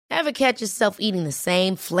Ever catch yourself eating the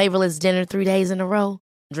same flavorless dinner 3 days in a row?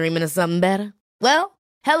 Dreaming of something better? Well,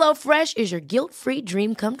 HelloFresh is your guilt-free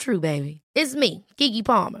dream come true, baby. It's me, Keke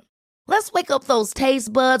Palmer. Let's wake up those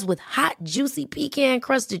taste buds with hot, juicy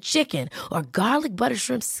pecan-crusted chicken or garlic butter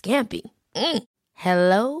shrimp scampi.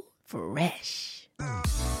 Hello Fresh.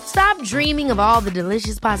 Stop dreaming of all the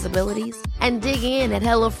delicious possibilities and dig in at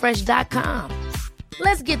HelloFresh.com.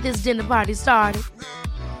 Let's get this dinner party started.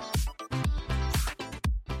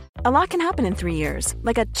 A lot can happen in 3 years,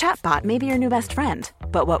 like a chatbot may be your new best friend.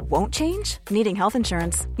 But what won't change? Needing health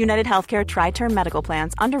insurance. United Healthcare Tri-Term Medical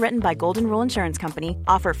Plans, underwritten by Golden Rule Insurance Company,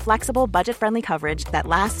 offer flexible, budget-friendly coverage that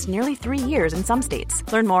lasts nearly 3 years in some states.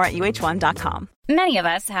 Learn more at uh1.com. Many of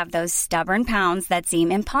us have those stubborn pounds that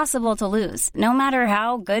seem impossible to lose, no matter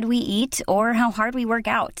how good we eat or how hard we work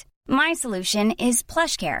out. My solution is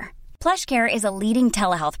PlushCare. PlushCare is a leading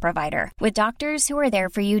telehealth provider with doctors who are there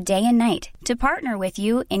for you day and night to partner with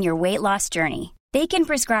you in your weight loss journey. They can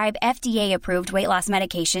prescribe FDA-approved weight loss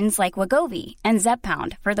medications like Wegovy and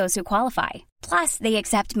Zepbound for those who qualify. Plus, they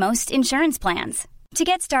accept most insurance plans. To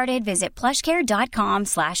get started, visit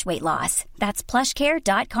plushcare.com/weightloss. That's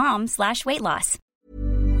plushcare.com/weightloss.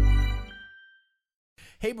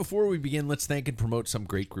 Hey, before we begin, let's thank and promote some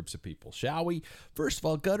great groups of people, shall we? First of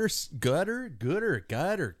all, Gutter.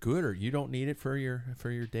 You don't need it for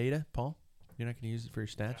your data, Paul? You're not going to use it for your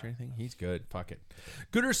stats or anything? He's good. Fuck it.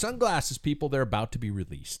 Gooder sunglasses, people. They're about to be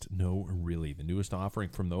released. No, really. The newest offering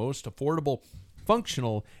from the most affordable,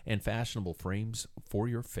 functional, and fashionable frames for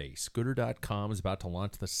your face. Gooder.com is about to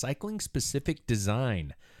launch the cycling-specific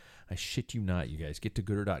design. I shit you not, you guys. Get to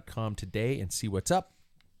Gooder.com today and see what's up.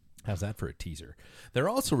 How's that for a teaser? They're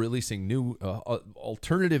also releasing new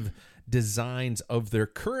alternative designs of their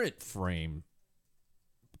current frame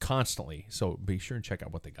constantly, so be sure and check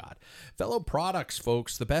out what they got. Fellow Products,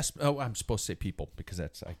 folks, the best. Oh, I'm supposed to say people because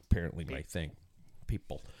that's apparently my thing.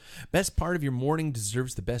 People. Best part of your morning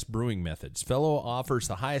deserves the best brewing methods. Fellow offers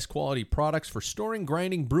the highest quality products for storing,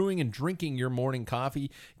 grinding, brewing, and drinking your morning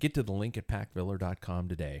coffee. Get to the link at packviller.com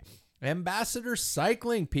today. Ambassador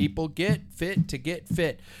Cycling, people. Get fit to get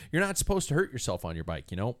fit. You're not supposed to hurt yourself on your bike,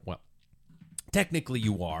 you know? Well, technically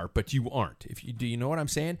you are, but you aren't. Do you know what I'm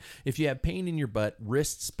saying? If you have pain in your butt,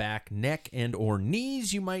 wrists, back, neck, and or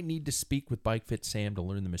knees, you might need to speak with Bike Fit Sam to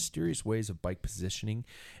learn the mysterious ways of bike positioning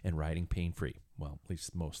and riding pain-free. Well, at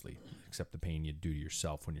least mostly, except the pain you do to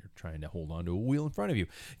yourself when you're trying to hold onto a wheel in front of you.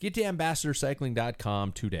 Get to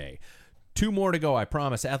ambassadorcycling.com today. 2 more to go, I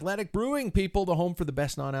promise. Athletic Brewing, people, the home for the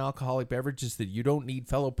best non-alcoholic beverages that you don't need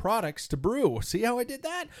Fellow Products to brew. See how I did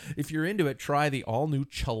that? If you're into it, try the all-new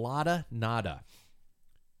Chelada Nada.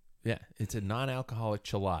 Yeah, it's a non-alcoholic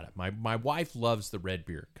Chelada. My wife loves the red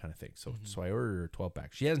beer kind of thing, so I ordered her a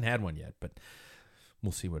 12-pack. She hasn't had one yet, but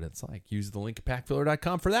we'll see what it's like. Use the link at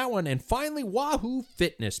packfiller.com for that one. And finally, Wahoo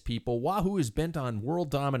Fitness, people. Wahoo is bent on world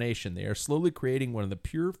domination. They are slowly creating one of the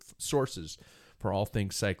pure sources for all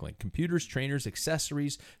things cycling. Computers, trainers,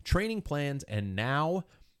 accessories, training plans, and now,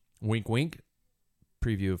 wink, wink,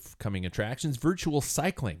 preview of coming attractions, virtual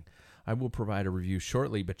cycling. I will provide a review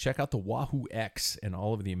shortly, but check out the Wahoo X and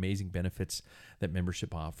all of the amazing benefits that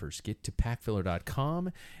membership offers. Get to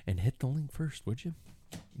packfiller.com and hit the link first, would you?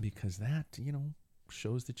 Because that,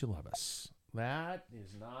 shows that you love us. That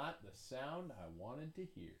is not the sound I wanted to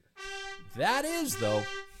hear. That is, though.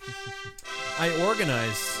 I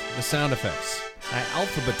organize the sound effects. I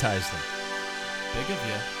alphabetize them. Big of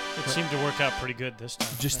you. It seemed to work out pretty good this time.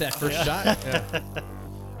 Just that first shot? Yeah.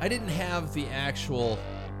 I didn't have the actual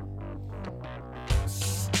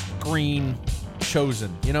screen chosen.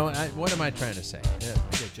 What am I trying to say? Yeah, I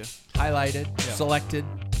get you. Highlighted, selected.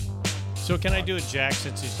 So can I do a Jack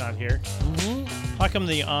since he's not here? Mm-hmm. How come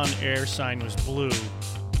the on-air sign was blue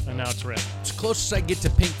and now it's red? It's closest I get to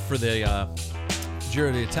pink for the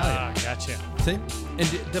Giro Time. Ah, gotcha. See? And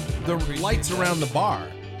the lights around the bar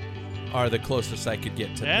are the closest I could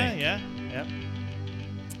get to pink. Yeah.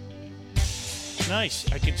 Nice.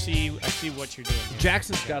 I see what you're doing here.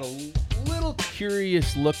 Jackson's got a little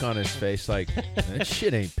curious look on his face, like, that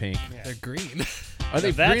shit ain't pink. Yeah. They're green. Are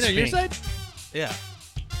they green on your side? Yeah.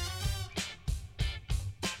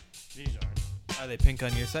 These aren't. Are they pink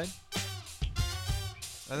on your side?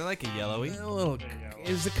 Are they like a yellowy? A little.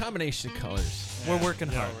 It's a combination of colors. We're working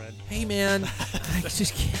hard. Red. Hey, man. I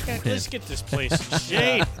just can't. Let's get this place in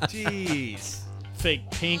shape. Jeez. Fake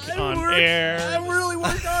pink on air. I'm really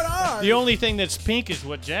working hard. The only thing that's pink is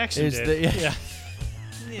what Jackson did. Yeah.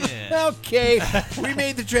 Okay. We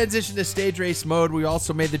made the transition to stage race mode. We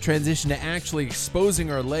also made the transition to actually exposing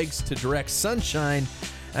our legs to direct sunshine.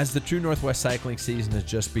 as the True Northwest cycling season is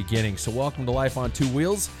just beginning. So welcome to Life on Two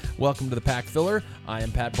Wheels. Welcome to the Pack Filler. I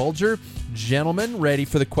am Pat Bulger. Gentlemen, ready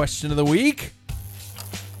for the question of the week?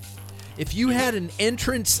 If you had an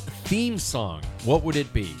entrance theme song, what would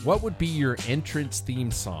it be? What would be your entrance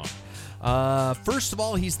theme song? First of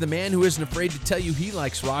all, he's the man who isn't afraid to tell you he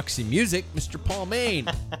likes Roxy music, Mr. Paul Main.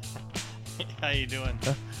 How you doing?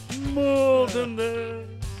 More than this.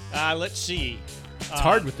 Let's see. It's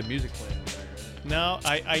hard with the music playing over there. No,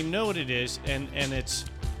 I know what it is, and it's...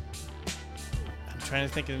 I'm trying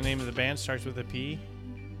to think of the name of the band. Starts with a P,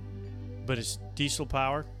 but it's Diesel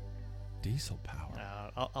Power. Diesel Power.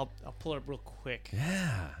 I'll pull it up real quick.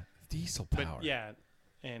 Yeah, Diesel Power. But yeah,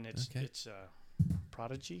 and it's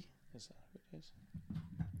Prodigy. Is that who it is?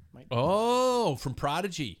 Oh, from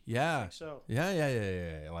Prodigy. Yeah. I think so.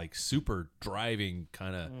 Yeah. Like super driving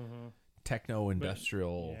kind of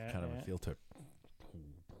techno-industrial kind of a feel to it.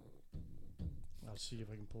 I'll see if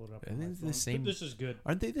I can pull it up. I think the same. But this is good.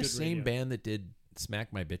 Aren't they the good same radio. band that did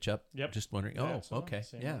Smack My Bitch Up? Yep. Just wondering. Yeah, Oh, okay.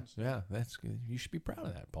 same Yeah. ones. Yeah. That's good. You should be proud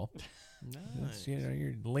of that, Paul. Nice.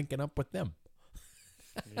 You're linking up with them.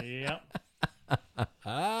 Yep.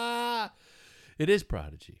 It is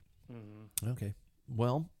Prodigy. Mm-hmm. Okay.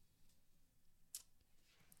 Well,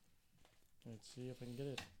 Let's see if I can get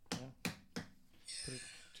it.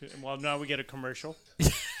 Yeah. Well, now we get a commercial.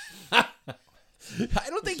 I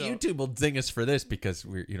don't think So- YouTube will ding us for this because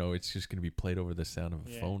it's just going to be played over the sound of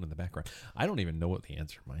a Yeah. phone in the background. I don't even know what the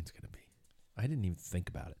answer of mine's going to be. I didn't even think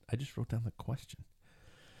about it. I just wrote down the question.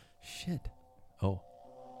 Shit. Oh.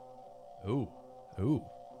 Ooh.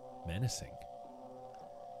 Menacing.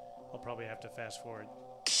 I'll probably have to fast forward.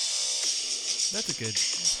 That's a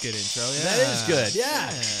good intro. Yeah. That is good. Yeah.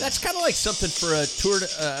 That's kind of like something for a tour,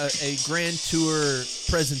 a grand tour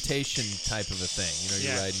presentation type of a thing. You're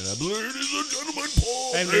Yeah. riding it up. Ladies and gentlemen,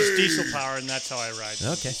 Paul. And there's Diesel Power, and that's how I ride.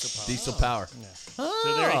 Okay. Diesel Power. Diesel Power. Yeah. Oh.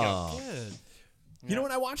 So there you go. Good. You know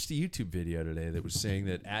what? I watched a YouTube video today that was saying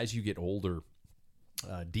that as you get older,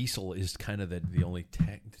 diesel is kind of the only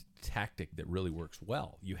tactic that really works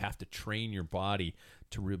well. You have to train your body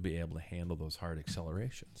to really be able to handle those hard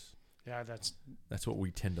accelerations. Yeah, that's what we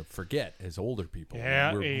tend to forget as older people.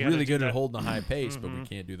 Yeah, We're you gotta really do good at that. holding a high pace, but we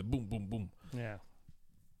can't do the boom, boom, boom. yeah.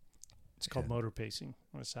 It's called motor pacing.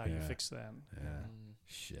 That's how you fix that. Yeah.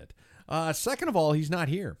 Shit. Second of all, he's not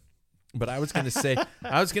here. But I was going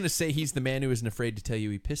to say he's the man who isn't afraid to tell you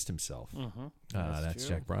he pissed himself. Mm-hmm. That's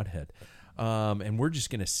Jack Broadhead. And we're just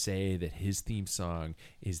going to say that his theme song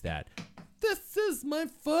is that this is my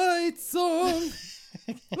fight song.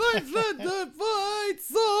 The fight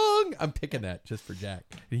song. I'm picking that just for Jack.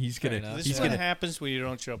 He's This gonna. is what happens when you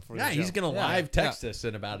don't show up for the show. He's gonna live text us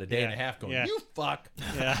in about a day and a half, going, "You fuck."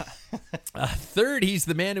 Yeah. Third, he's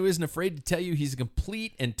the man who isn't afraid to tell you he's a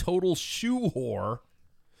complete and total shoe whore.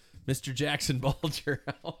 Mr. Jackson Bulger,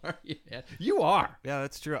 how are you, man? You are. Yeah,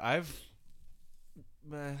 that's true. I've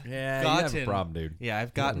You have a problem, dude. Yeah, I've You have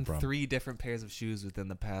a gotten problem. 3 different pairs of shoes within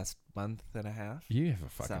the past month and a half. You have a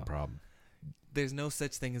fucking So, problem. There's no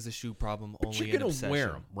such thing as a shoe problem. But only you're an gonna obsession. wear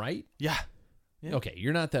them, right? Yeah. Yeah. Okay,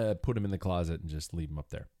 you're not to put them in the closet and just leave them up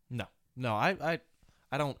there. No.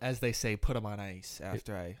 I don't, as they say, put them on ice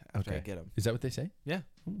after I get them. Is that what they say? Yeah,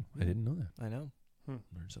 Ooh, I didn't know that. I know. Learn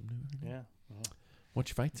something new. Yeah. What's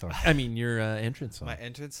your fight song? I mean, your entrance song. My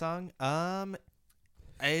entrance song.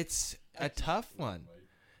 It's a tough one.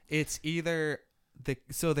 It's either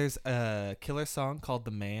there's a killer song called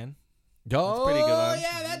 "The Man." Oh, pretty good one.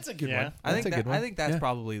 yeah, that's a good Yeah. one. I That's a good one. think that's Yeah.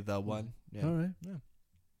 probably the one. Yeah. All right. Yeah.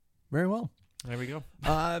 Very well. There we go.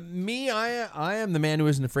 Me, I am the man who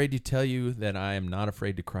isn't afraid to tell you that I am not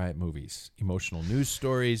afraid to cry at movies, emotional news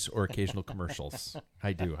stories, or occasional commercials.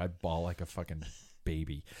 I do. I bawl like a fucking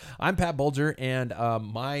baby. I'm Pat Bulger, and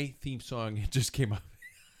my theme song just came out.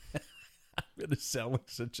 I'm going to sound like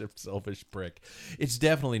such a selfish prick. It's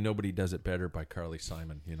definitely Nobody Does It Better by Carly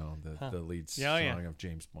Simon, the lead song of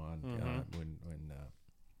James Bond when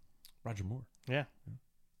Roger Moore. Yeah.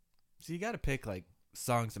 So you got to pick like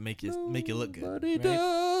songs that make you look good. Nobody Right?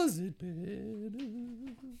 does it better.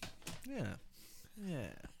 Yeah.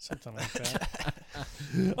 Something like that.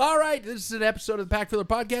 All right, this is an episode of the Pack Filler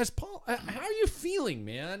Podcast. Paul, how are you feeling,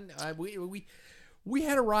 man? We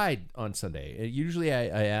had a ride on Sunday. Usually I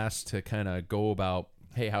ask to kind of go about,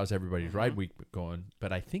 hey, how's everybody's ride week going?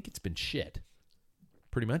 But I think it's been shit.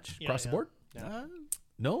 Pretty much across the board? Yeah.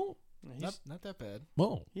 No? Not that bad.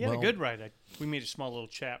 Whoa. He had a good ride. We made a small little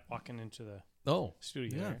chat walking into the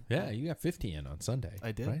studio. Yeah. Yeah, you got 50 in on Sunday.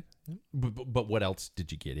 I did. Right? But what else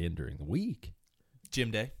did you get in during the week?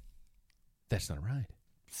 Gym day. That's not a ride.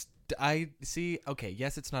 I see. Okay,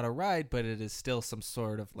 yes, it's not a ride, but it is still some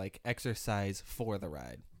sort of like exercise for the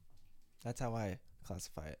ride. That's how I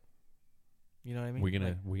classify it. You know what I mean? We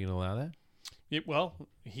gonna allow that? Well,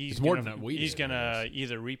 he's It's more gonna, than we he's did, I gonna guess.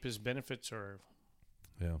 either reap his benefits or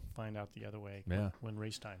Yeah, find out the other way. Yeah. When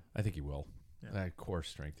race time. I think he will. Yeah. That core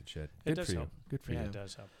strength and shit. It Good does for you. help. Good for Yeah, you. it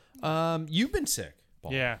does help. You've been sick,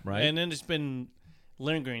 Paul, Yeah, right? And then it's been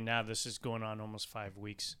lingering now. This is going on almost 5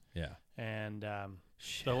 weeks. Yeah. And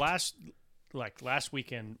Shit. the last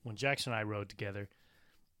weekend when Jackson and I rode together,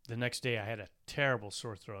 the next day I had a terrible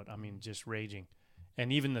sore throat. I mean, just raging.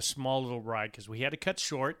 And even the small little ride, because we had to cut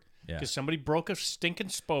short Yeah. because somebody broke a stinking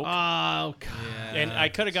spoke. Oh, God. And I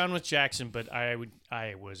could have gone with Jackson, but I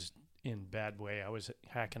was in bad way. I was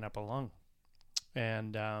hacking up a lung.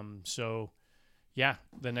 And so, yeah,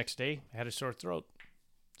 the next day I had a sore throat.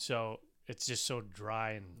 So it's just so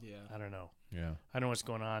dry and I don't know. Yeah. I don't know what's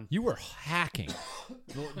going on. You were hacking.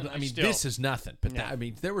 I mean, Still. this is nothing. But Yeah. I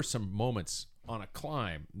mean, there were some moments on a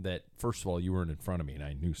climb that, first of all, you weren't in front of me, and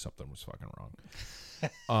I knew something was fucking wrong.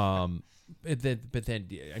 But then,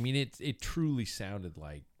 I mean, it truly sounded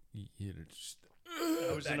like just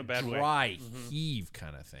I was in a bad way. dry heave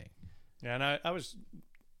kind of thing. Yeah, and I was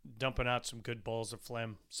dumping out some good balls of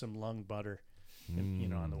phlegm, some lung butter,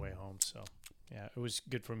 and, on the way home. So, yeah, it was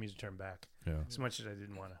good for me to turn back. Yeah. As much as I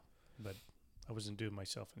didn't want to, but I wasn't doing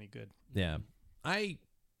myself any good. Yeah. I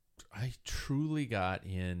truly got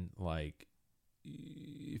in, like,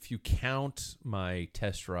 if you count my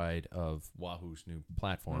test ride of Wahoo's new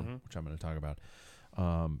platform, which I'm going to talk about,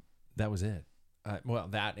 that was it. Well,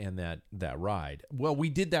 that and that ride. Well, we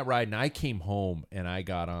did that ride, and I came home, and I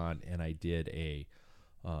got on, and I did a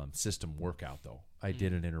system workout, though. I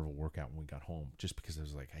did an interval workout when we got home, just because I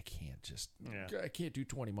was like, I can't do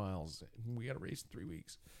 20 miles. We got a race in 3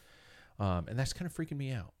 weeks. And that's kind of freaking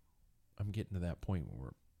me out. I'm getting to that point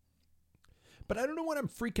where, but I don't know what I'm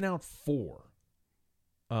freaking out for.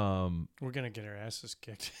 We're gonna get our asses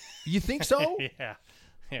kicked. You think so? Yeah,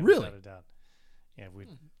 Really? without a doubt. Yeah,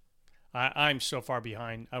 I'm so far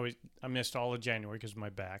behind. I missed all of January because of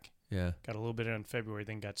my back. Yeah. Got a little bit in February,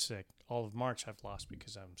 then got sick. All of March I've lost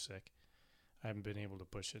because I'm sick. I haven't been able to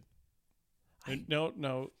push it.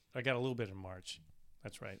 No, I got a little bit in March.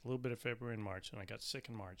 That's right, a little bit of February and March, and I got sick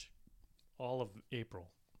in March. All of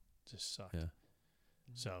April just sucked. Yeah.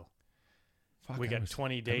 So Fuck, we got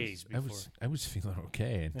 20 days before. I was feeling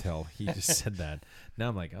okay until he just said that. Now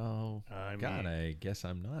I'm like, oh, I'm God, e- I guess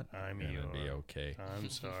I'm not I'm going to be Eeyore. okay. I'm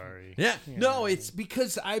sorry. Yeah. No, it's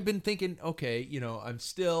because I've been thinking, okay, I'm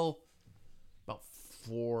still about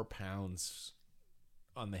 4 pounds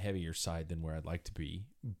on the heavier side than where I'd like to be.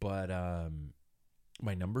 But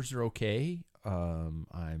my numbers are okay. I'm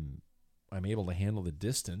able to handle the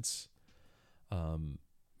distance.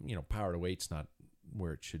 Power to weight's not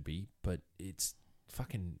where it should be, but it's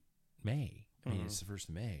fucking May. I mean, it's the 1st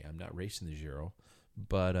of May. I'm not racing the Giro,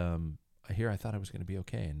 but I thought I was going to be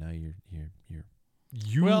okay, and now you're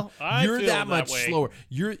feel that much way. slower.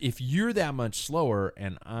 If you're that much slower,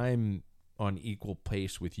 and I'm on equal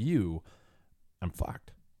pace with you, I'm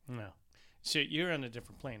fucked. No. So you're on a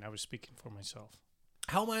different plane. I was speaking for myself.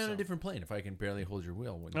 How am I on a different plane if I can barely hold your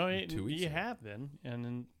wheel? No, 2 weeks you ago? have been, and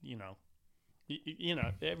then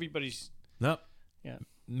everybody's. Nope. Yeah.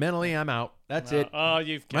 Mentally, I'm out. That's it. Oh,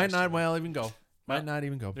 you've Might guessed not it. well even go. Might Well, not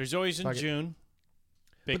even go. There's always in Fuck it. June,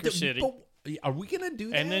 But Baker City, are we gonna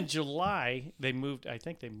do that? and then July they moved. I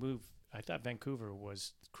think they moved. I thought Vancouver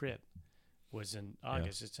was crit was in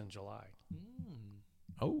August. It's in July.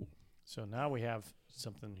 oh, So now we have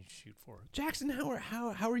something to shoot for. Jackson,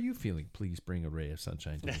 how are you feeling? Please bring a ray of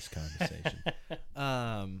sunshine to this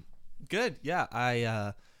conversation. Good. Yeah.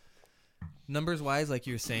 I numbers wise, like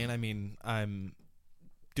you were saying, I mean, I'm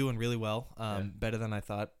doing really well. Better than I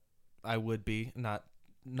thought I would be.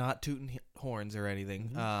 Not tooting horns or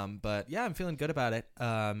anything. But yeah, I'm feeling good about it.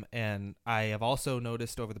 And I have also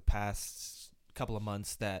noticed over the past couple of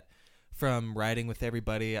months that from riding with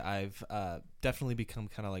everybody, I've definitely become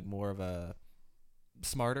kind of like more of a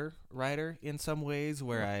smarter rider in some ways,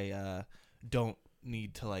 where I don't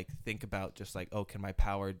need to like think about just like, oh, can my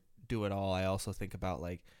power do it all? I also think about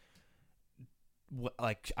like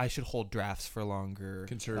I should hold drafts for longer,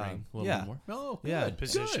 Conserving a little yeah. bit more. Oh, good. Yeah.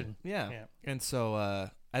 Position. Yeah. Yeah. And so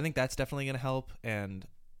I think that's definitely going to help. And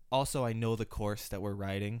also I know the course that we're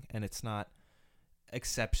riding, and it's not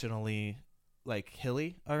exceptionally like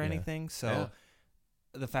hilly or anything. So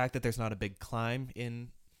the fact that there's not a big climb in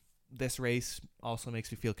this race also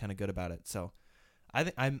makes me feel kind of good about it. So I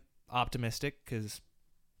think I'm optimistic, because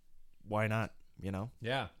why not?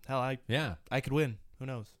 Yeah. Hell, I could win. Who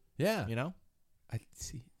knows? Yeah. You know? I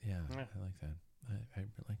see. Yeah, Yeah. I like that. I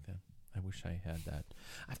like that. I wish I had that.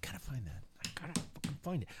 I've got to find that. I've got to fucking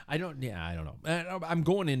find it. I don't know. I'm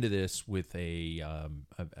going into this with a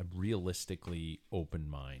realistically open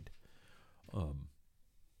mind.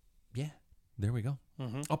 Yeah, there we go.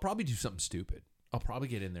 Mm-hmm. I'll probably do something stupid. I'll probably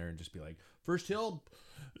get in there and just be like, first hill,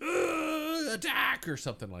 attack, or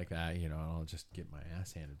something like that. You know, I'll just get my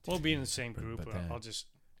ass handed to me. We'll be in the same group. I'll just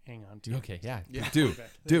hang on to you. Okay, yeah. Yeah.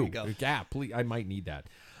 Do. go. Yeah, please. I might need that.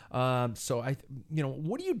 So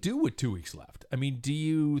what do you do with 2 weeks left? I mean, do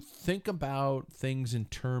you think about things in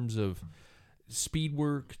terms of speed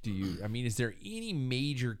work? Is there any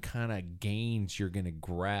major kind of gains you're going to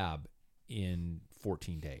grab in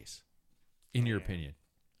 14 days, in your opinion?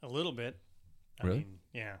 A little bit. Really? I mean,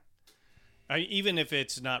 yeah. Even if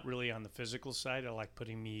it's not really on the physical side, I like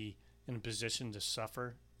putting me in a position to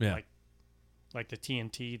suffer. Yeah. Like the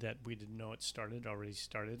TNT that we didn't know already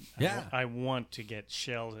started. Yeah. I want to get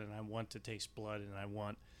shelled, and I want to taste blood, and I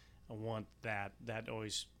want that. That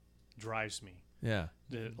always drives me. Yeah.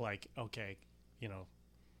 Okay,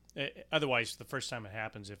 otherwise the first time it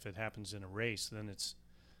happens, if it happens in a race, then it's,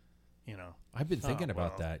 I've been thinking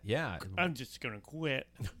about that. Yeah. I'm just going to quit,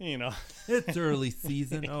 It's early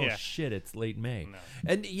season. Oh, Yeah. shit. It's late May.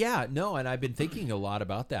 No. And I've been thinking a lot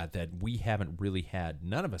about that we haven't really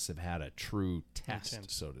none of us have had a true test,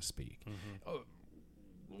 Intense. so to speak,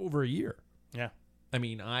 over a year. Yeah. I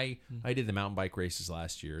mean, I did the mountain bike races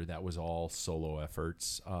last year. That was all solo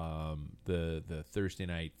efforts. The Thursday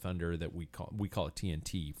Night Thunder that we call it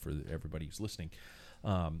TNT for everybody who's listening.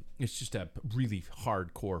 It's just a really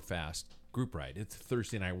hardcore, fast group ride. It's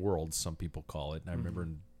Thursday Night Worlds, some people call it. And I remember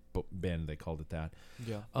in Bend they called it that.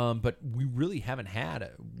 Yeah. But we really haven't had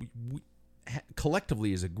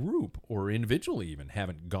collectively as a group or individually even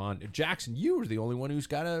haven't gone. Jackson, you were the only one who's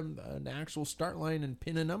got an actual start line and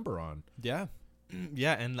pin a number on. Yeah.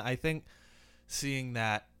 Yeah, and I think seeing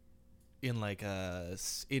that in like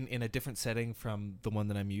in a different setting from the one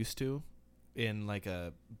that I'm used to, in like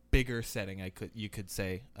a bigger setting, you could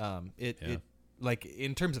say, it like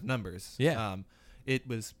in terms of numbers, it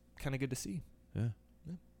was kind of good to see. Yeah.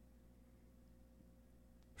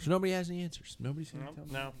 So nobody has any answers. Nobody's going to tell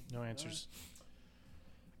me. No answers.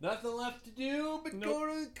 Nothing left to do but go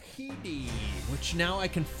to the KD, which now I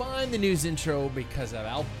can find the news intro because I've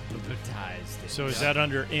alphabetized it. So is that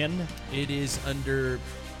under N? It is under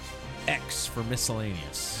X for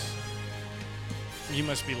miscellaneous. You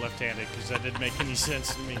must be left-handed because that didn't make any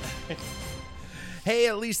sense to me. Hey,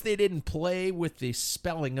 at least they didn't play with the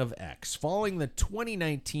spelling of X. Following the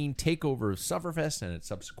 2019 takeover of Sufferfest and its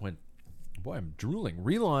subsequent, boy, I'm drooling,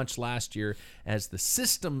 relaunch last year as the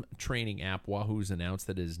system training app, Wahoo's announced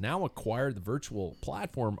that it has now acquired the virtual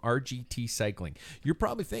platform RGT Cycling. You're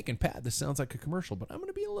probably thinking, Pat, this sounds like a commercial, but I'm going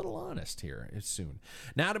to be a little honest here soon.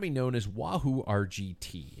 Now to be known as Wahoo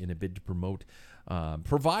RGT in a bid to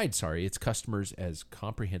provide its customers as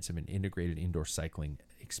comprehensive and integrated indoor cycling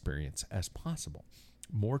experience as possible.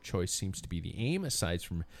 More choice seems to be the aim, aside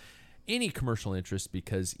from any commercial interest,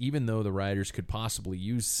 because even though the riders could possibly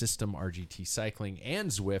use System RGT Cycling and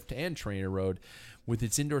Zwift and Trainer Road with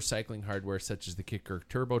its indoor cycling hardware such as the Kicker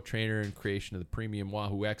Turbo Trainer and creation of the premium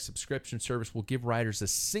Wahoo X subscription service will give riders a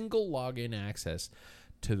single login access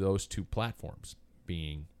to those two platforms,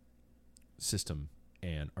 being System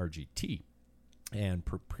and RGT, and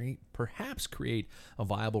perhaps create a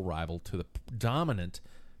viable rival to the dominant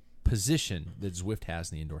position that Zwift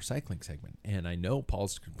has in the indoor cycling segment. And I know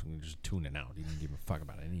Paul's just tuning out. He didn't give a fuck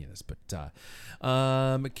about any of this. But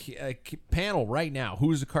panel right now,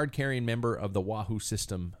 who is the card-carrying member of the Wahoo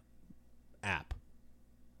System app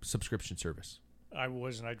subscription service? I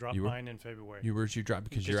was, and I dropped mine in February. You dropped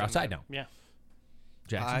because you're outside now. Yeah.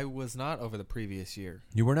 Jackson? I was not over the previous year.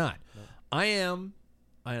 You were not. No. I am,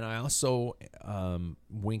 and I also,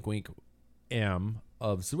 wink, wink, am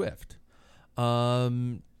of Zwift.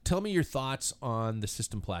 Tell me your thoughts on the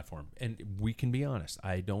system platform. And we can be honest.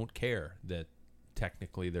 I don't care that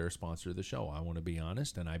technically they're a sponsor of the show. I want to be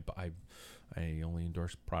honest, and I only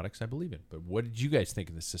endorse products I believe in. But what did you guys think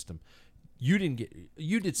of the system? You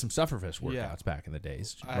did some Sufferfest workouts back in the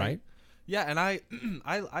days, right? Yeah, and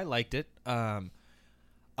I liked it.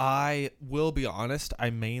 I will be honest, I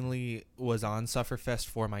mainly was on Sufferfest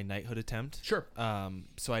for my knighthood attempt. Sure.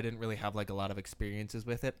 So I didn't really have like a lot of experiences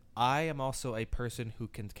with it. I am also a person who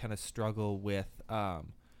can kind of struggle with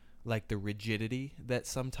like the rigidity that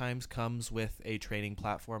sometimes comes with a training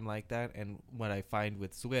platform like that. And what I find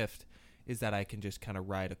with Zwift is that I can just kind of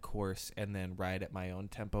ride a course and then ride at my own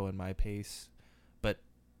tempo and my pace, but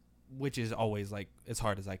which is always like as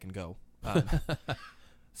hard as I can go.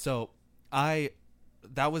 So I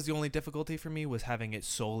that was the only difficulty for me, was having it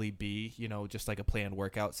solely be, just like a planned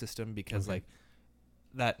workout system, because like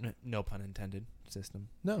that, no pun intended, system.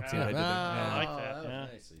 No. See what I did there? I like that.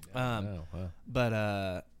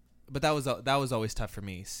 Yeah. But that was always tough for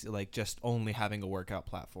me, like just only having a workout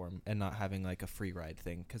platform and not having like a free ride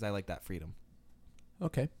thing, because I like that freedom.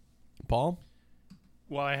 Okay. Paul?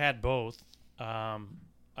 Well, I had both.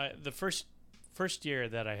 The first year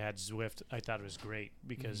that I had Zwift, I thought it was great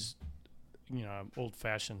because, I'm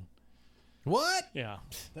old-fashioned. What? Yeah.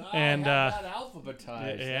 And that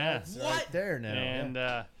alphabetized. Yeah. That's right there now.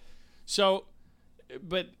 And so,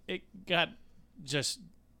 but it got just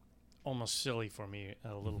almost silly for me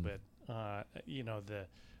a little bit. I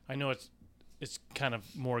know it's kind of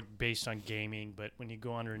more based on gaming, but when you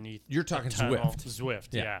go underneath, You're talking Zwift,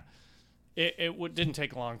 Yeah. yeah. It didn't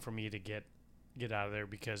take long for me to get out of there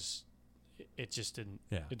because it just didn't.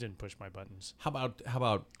 Yeah. It didn't push my buttons. How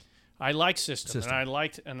about I like system.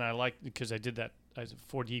 And I liked because I did that as a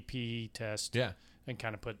 4DP test. Yeah. And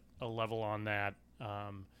kind of put a level on that.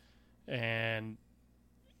 And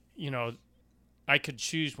I could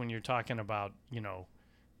choose when you're talking about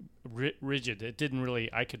rigid. It didn't really.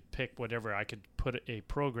 I could pick whatever. I could put a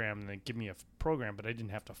program and then give me a program, but I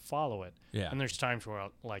didn't have to follow it. Yeah. And there's times where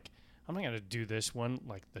I'm not going to do this one,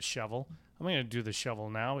 like the shovel. I'm not going to do the shovel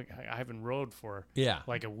now. I haven't rode for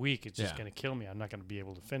like a week. It's just going to kill me. I'm not going to be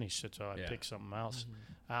able to finish it, so I pick something else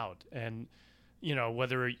out. And,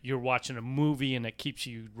 whether you're watching a movie and it keeps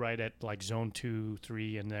you right at like zone 2,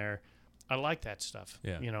 3 in there, I like that stuff.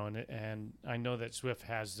 Yeah. And I know that Zwift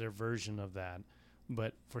has their version of that,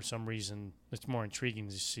 but for some reason it's more intriguing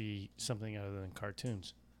to see something other than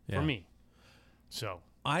cartoons for me. So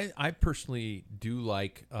I personally do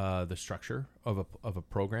like the structure of a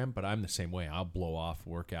program, but I'm the same way. I'll blow off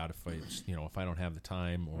workout if I don't have the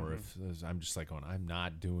time, or if I'm just like going, I'm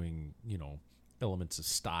not doing elements of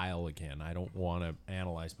style again. I don't want to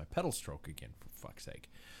analyze my pedal stroke again, for fuck's sake.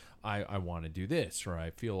 I want to do this, or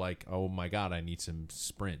I feel like, oh my God, I need some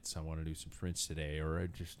sprints. I want to do some sprints today, or I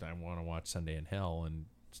want to watch Sunday in Hell and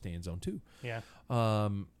stay in zone 2. Yeah.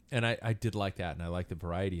 And I did like that, and I like the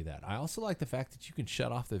variety of that. I also like the fact that you can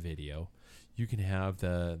shut off the video. You can have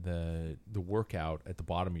the workout at the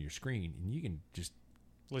bottom of your screen, and you can just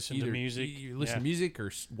listen to music. You listen to music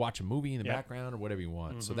or watch a movie in the background or whatever you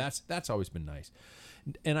want. So that's always been nice.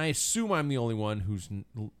 And I assume I'm the only one who's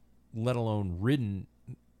let alone ridden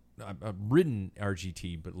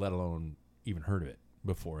RGT, but let alone even heard of it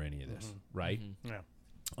before any of this, right? Yeah.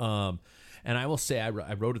 And I will say I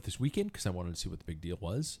rode it this weekend because I wanted to see what the big deal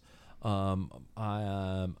was.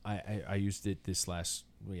 I used it this last.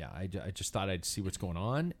 I just thought I'd see what's going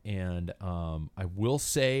on, and I will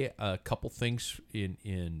say a couple things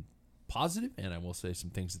in positive, and I will say some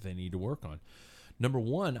things that they need to work on. Number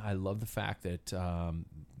one, I love the fact that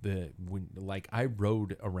I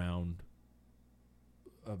rode around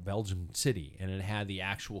a Belgium city, and it had the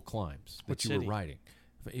actual climbs that you were riding.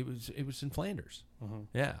 It was in Flanders.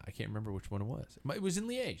 Yeah, I can't remember which one it was. It was in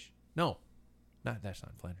Liège. No, that's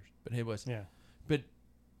not Flanders, but it was. Yeah. But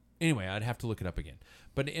anyway, I'd have to look it up again.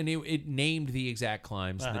 But it named the exact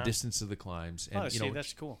climbs and the distance of the climbs. And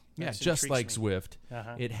that's cool. Yeah, just like Zwift,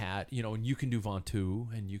 it had and you can do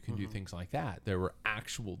Ventoux and you can do things like that. There were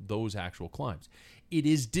those actual climbs. It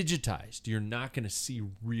is digitized. You're not going to see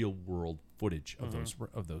real world footage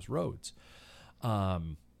of those roads.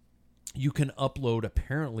 You can upload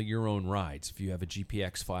apparently your own rides. If you have a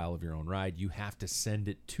GPX file of your own ride, you have to send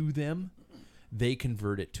it to them. They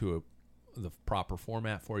convert it to the proper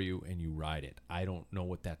format for you, and you ride it. I don't know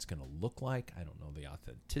what that's going to look like. I don't know the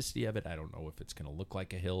authenticity of it. I don't know if it's going to look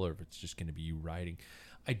like a hill or if it's just going to be you riding.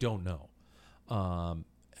 I don't know. And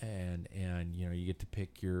you get to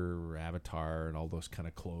pick your avatar and all those kind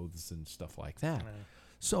of clothes and stuff like that. Right.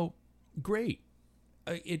 So great.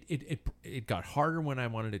 It got harder when I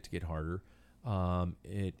wanted it to get harder. When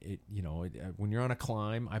you're on a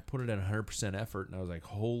climb, I put it at 100% effort, and I was like,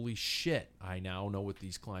 holy shit, I now know what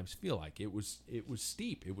these climbs feel like. It was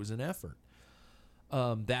steep. It was an effort.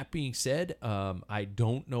 That being said, I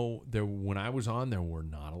don't know, when I was on, there were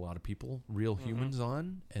not a lot of people, real humans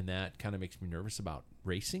on, and that kind of makes me nervous about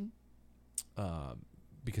racing,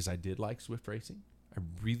 because I did like Zwift racing. I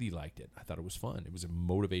really liked it. I thought it was fun. It was a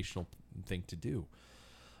motivational thing to do.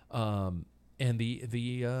 And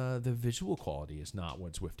the visual quality is not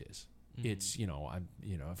what Zwift is. It's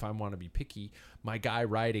if I want to be picky, my guy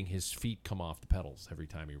riding, his feet come off the pedals every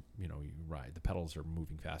time you ride. The pedals are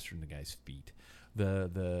moving faster than the guy's feet.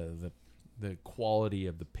 The quality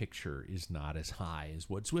of the picture is not as high as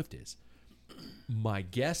what Zwift is. My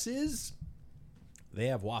guess is they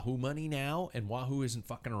have Wahoo money now, and Wahoo isn't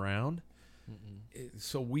fucking around.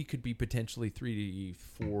 So we could be potentially 3,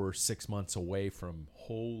 4, 6 months away from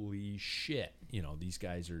holy shit. These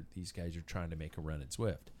guys are trying to make a run at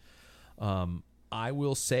Zwift. I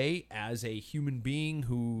will say, as a human being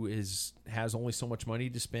who has only so much money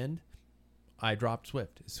to spend, I dropped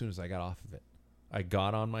Zwift as soon as I got off of it. I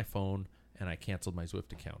got on my phone and I canceled my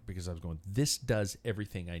Zwift account because I was going, this does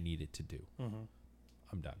everything I need it to do.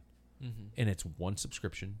 I'm done. And it's one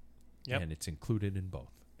subscription, and it's included in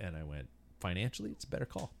both. And I went, financially, it's a better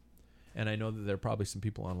call. And I know that there are probably some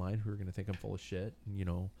people online who are going to think I'm full of shit.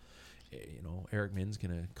 And, Eric Min's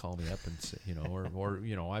going to call me up and say, or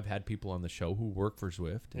I've had people on the show who work for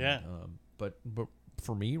Zwift. And, but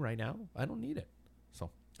for me right now, I don't need it. So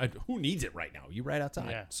who needs it right now? You right outside.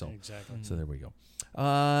 Yeah, so exactly. So there we go.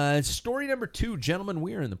 Story number 2, gentlemen,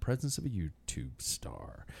 we are in the presence of a YouTube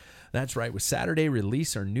star. That's right. With Saturday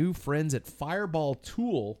release, our new friends at Fireball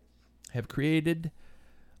Tool have created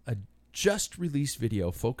a just-released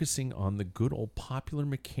video focusing on the good old Popular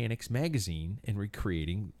Mechanics magazine and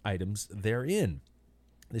recreating items therein.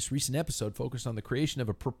 This recent episode focused on the creation of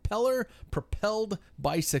a propeller-propelled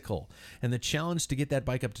bicycle and the challenge to get that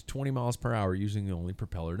bike up to 20 miles per hour using the only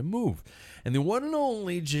propeller to move. And the one and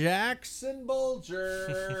only Jackson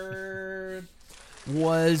Bulger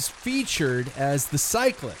was featured as the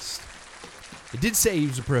cyclist. It did say he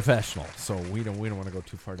was a professional, so we don't want to go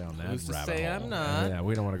too far down that Who's to rabbit say hole. I'm not? Yeah,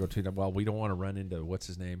 we don't want to go too. Well, we don't want to run into what's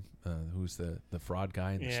his name, who's the fraud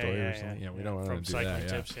guy in the story or something. Yeah, we don't want to do Cycling that.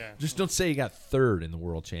 Tips, Just don't say he got third in the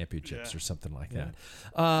World Championships or something like that.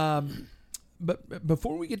 But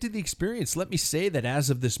before we get to the experience, let me say that as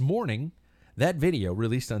of this morning, that video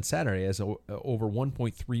released on Saturday has over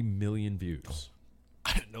 1.3 million views.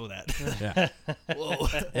 I didn't know that. Yeah. Whoa.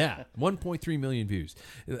 Yeah. 1.3 million views.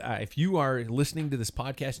 If you are listening to this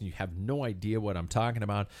podcast and you have no idea what I'm talking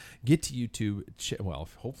about, get to YouTube. Well,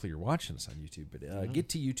 hopefully you're watching this on YouTube, but get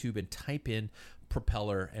to YouTube and type in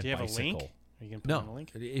propeller and bicycle. Do you have a link? Are you going to put in a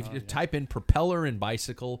link? If you type in propeller and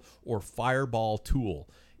bicycle or Fireball Tool,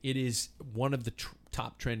 it is one of the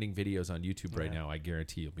top trending videos on YouTube right now. I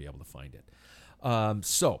guarantee you'll be able to find it.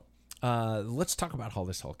 Let's talk about how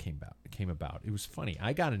this all came about. It was funny.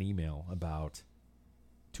 I got an email about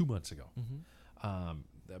 2 months ago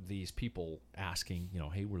of these people asking,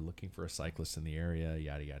 hey, we're looking for a cyclist in the area,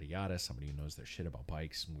 yada, yada, yada, somebody who knows their shit about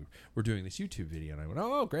bikes. And we're doing this YouTube video. And I went,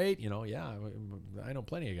 oh, great. I know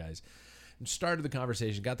plenty of guys. And started the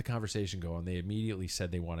conversation, got the conversation going. They immediately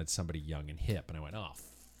said they wanted somebody young and hip. And I went, oh,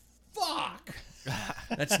 fuck.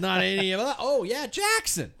 That's not any of that. Oh, yeah,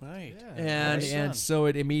 Jackson. Right. Yeah, and so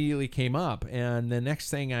it immediately came up. And the next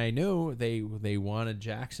thing I knew, they wanted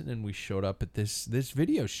Jackson, and we showed up at this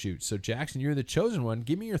video shoot. So, Jackson, you're the chosen one.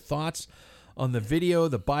 Give me your thoughts on the video,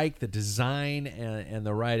 the bike, the design, and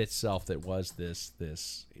the ride itself that was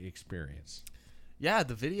this experience. Yeah,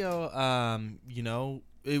 the video,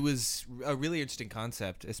 it was a really interesting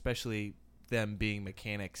concept, especially them being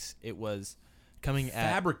mechanics. It was coming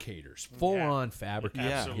fabricators, full-on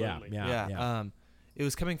fabricators. Absolutely. Yeah. It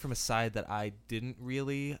was coming from a side that I didn't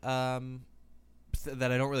really, that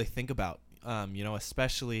I don't really think about,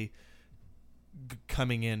 especially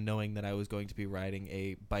coming in knowing that I was going to be riding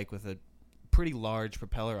a bike with a pretty large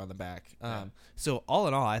propeller on the back. So all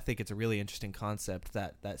in all, I think it's a really interesting concept,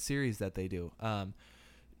 that series that they do.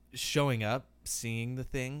 Showing up, seeing the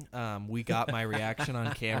thing, we got my reaction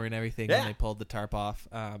on camera and everything when they pulled the tarp off.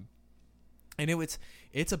 And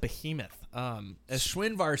it's a behemoth.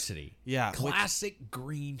 Schwinn Varsity. Yeah. Classic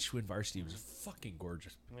green Schwinn Varsity. It was fucking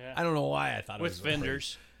gorgeous. Yeah. I don't know why I thought it was with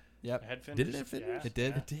fenders. Yep. It had fenders. Did it have fenders? Yeah. It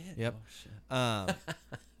did. It did. Yep. Oh, shit.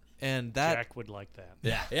 And that Jack would like that.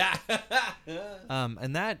 Yeah.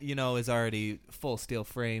 and that, is already full steel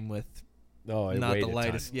frame with not the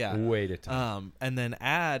lightest. Yeah. Wait a time. And then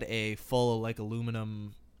add a full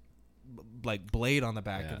aluminum blade on the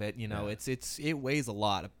back of it. It weighs a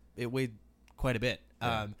lot. It weighed quite a bit.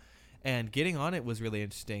 Yeah. And getting on it was really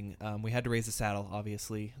interesting. We had to raise the saddle,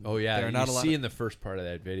 obviously. Oh yeah, there are not you a lot see in the first part of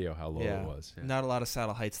that video how low it was. Yeah. Not a lot of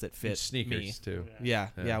saddle heights that fit and sneakers me. too.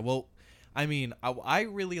 Yeah. Well, I mean, I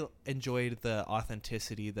really enjoyed the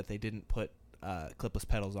authenticity that they didn't put clipless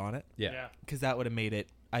pedals on it. Yeah. Because that would have made it.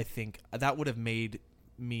 I think that would have made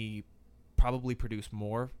me probably produce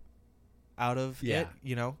more out of it.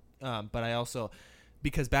 But I also.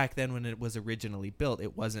 Because back then when it was originally built,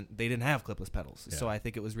 they didn't have clipless pedals. Yeah. So I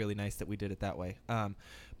think it was really nice that we did it that way.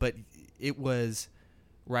 But it was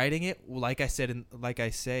riding it, like I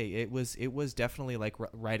say, it was definitely like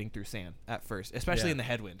riding through sand at first, especially in the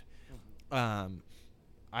headwind.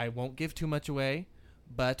 I won't give too much away,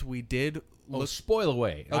 but we did spoil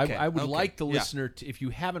away. Okay. I would like the listener to, if you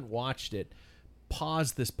haven't watched it,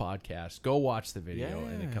 pause this podcast, go watch the video,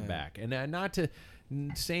 and then come back. And not to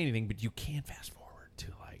say anything, but you can fast forward to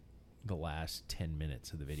like the last 10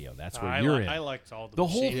 minutes of the video. That's where you're in. I liked all the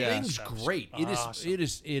whole machine thing's stuff. great. Awesome.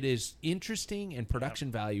 It is interesting and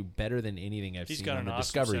production value better than anything I've seen got on an the awesome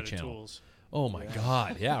Discovery set of Channel. tools. Oh my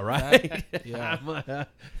God! Yeah, right. Yeah.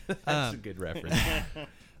 That's a good reference.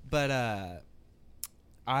 But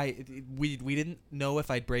we didn't know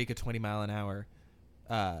if I'd break a 20 mile an hour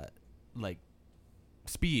like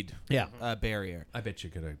speed barrier. I bet you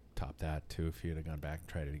could have topped that too if you'd have gone back and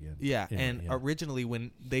tried it again. Yeah, originally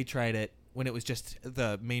when they tried it, when it was just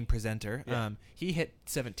the main presenter, he hit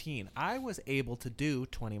 17. I was able to do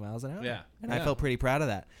 20 miles an hour. Yeah. And I felt pretty proud of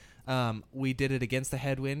that. We did it against the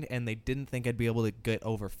headwind, and they didn't think I'd be able to get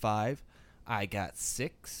over 5. I got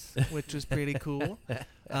 6, which was pretty cool.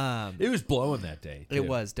 It was blowing that day, too. It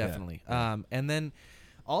was, definitely. Yeah. And then,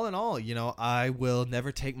 all in all, I will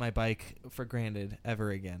never take my bike for granted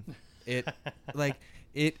ever again. It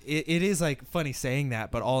is like funny saying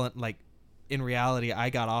that, but in reality, I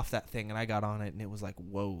got off that thing and I got on it, and it was like,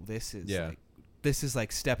 whoa, this is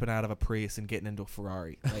like stepping out of a Prius and getting into a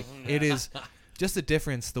Ferrari. Like it is just the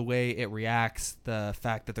difference, the way it reacts, the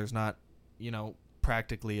fact that there's not,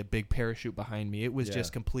 practically a big parachute behind me. It was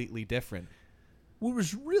just completely different. What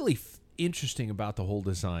was really interesting about the whole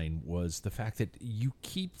design was the fact that you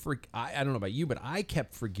keep I don't know about you, but I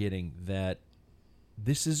kept forgetting that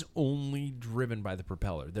this is only driven by the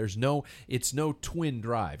propeller. It's no twin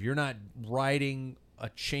drive. You're not riding a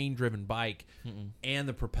chain-driven bike and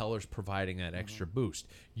the propeller's providing that extra boost.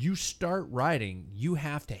 You start riding, you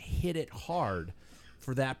have to hit it hard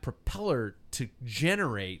for that propeller to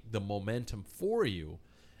generate the momentum for you.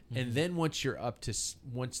 And then once you're up to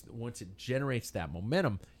once it generates that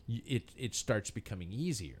momentum, it starts becoming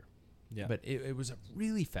easier. Yeah. But it was a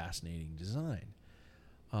really fascinating design.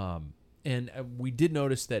 And we did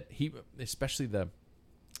notice that he, especially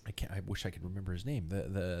I wish I could remember his name.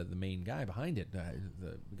 The main guy behind it,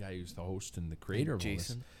 the guy who's the host and the creator of all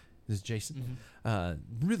this. This is Jason.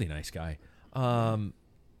 Really nice guy.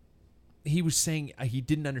 He was saying he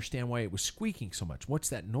didn't understand why it was squeaking so much. What's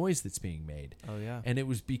that noise that's being made? Oh, yeah. And it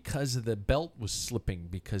was because of the belt was slipping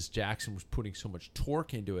because Jackson was putting so much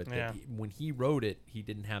torque into it that when he rode it, he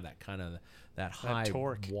didn't have that kind of that high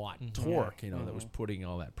torque. watt torque, that was putting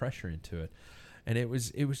all that pressure into it. And it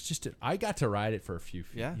was just I got to ride it for a few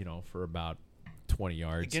feet, for about 20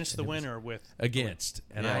 yards against the wind or with against,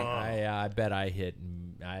 and I bet I hit.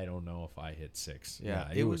 I don't know if I hit 6. Yeah,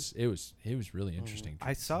 it was really interesting.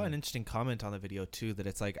 I saw an interesting comment on the video too that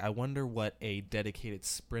it's like, I wonder what a dedicated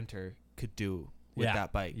sprinter could do with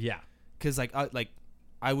that bike. Yeah, because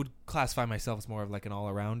I would classify myself as more of like an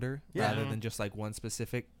all-arounder rather than just like one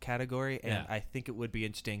specific category, and I think it would be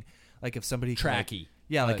interesting, like if somebody tracky.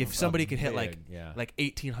 If somebody could hit like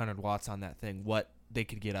 1,800 watts on that thing, what they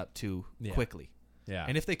could get up to quickly. Yeah.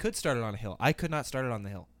 And if they could start it on a hill, I could not start it on the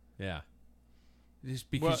hill. Yeah.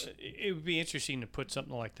 Just because it would be interesting to put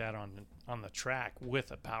something like that on the track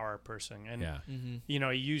with a power person. And he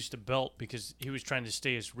used a belt because he was trying to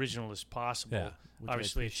stay as original as possible. Yeah.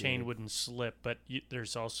 Obviously, a chain wouldn't slip, but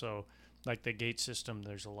there's also like the gate system.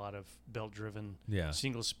 There's a lot of belt-driven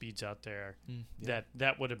single speeds out there.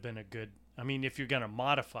 That would have been a good. I mean, if you're going to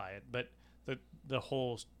modify it, but the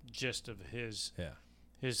whole gist of his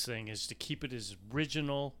thing is to keep it as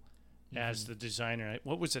original as the designer.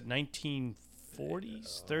 What was it, 1940s,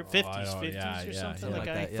 50s, 50s or something like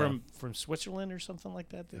that? From Switzerland or something like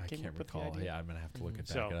that? I can't recall. Yeah, I'm going to have to look it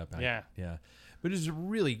back up. Yeah. But it's a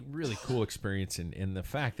really, really cool experience, and the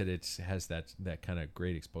fact that it has that kind of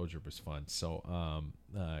great exposure was fun. So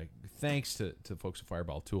thanks to the folks at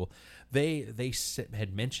Fireball Tool. They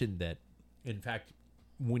had mentioned that, in fact,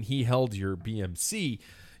 when he held your BMC,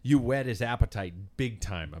 you whet his appetite big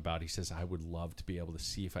time about, he says, I would love to be able to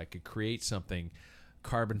see if I could create something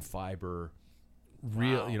carbon fiber,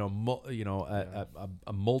 real,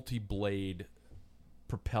 a multi-blade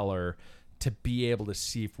propeller to be able to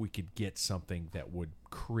see if we could get something that would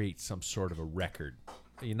create some sort of a record,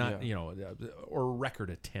 or a record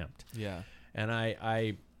attempt. Yeah. And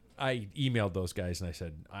I emailed those guys and I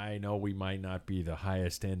said, I know we might not be the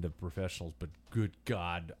highest end of professionals, but good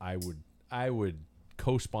God, I would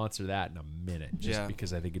co-sponsor that in a minute just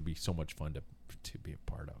because I think it'd be so much fun to be a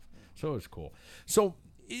part of. So it was cool. So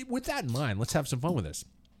with that in mind, let's have some fun with this.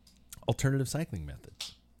 Alternative cycling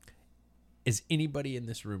methods. Has anybody in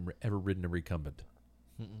this room ever ridden a recumbent?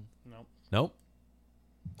 Nope.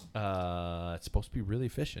 It's supposed to be really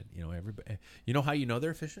efficient. Everybody. You know how you know they're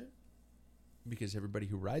efficient? Because everybody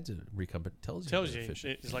who rides a recumbent tells you they're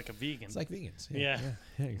efficient. It's like a vegan. It's like vegans. Yeah,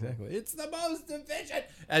 exactly. It's the most efficient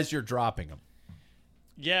as you're dropping them.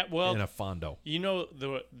 Yeah, well, in a fondo. You know,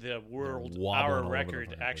 the world wobbling all hour over the record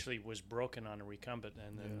fucking actually was broken on a recumbent,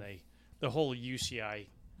 and then the whole UCI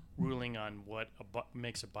ruling on what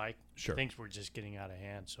makes a bike, Sure. things were just getting out of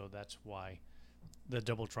hand. So that's why the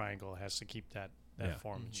double triangle has to keep that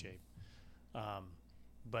form and shape.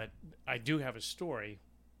 But I do have a story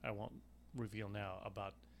I won't reveal now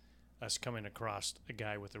about us coming across a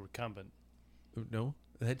guy with a recumbent. No?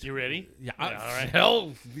 You ready? Yeah. All right.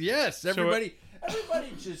 Hell, yes. Everybody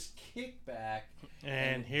just kick back.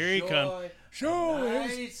 And here he comes.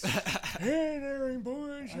 Nice. Hey there,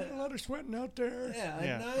 boys. A lot of sweating out there.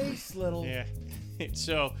 Yeah, a nice little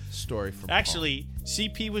So story from actually,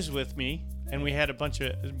 CP was with me, and we had a bunch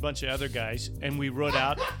of other guys, and we rode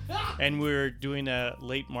out, and we were doing a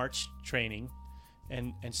late March training,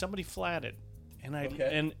 and somebody flatted,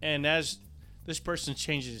 and and as this person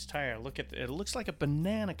changes his tire, look at it looks like a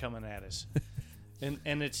banana coming at us.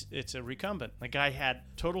 And it's a recumbent. The guy had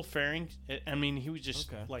total fairing. I mean, he was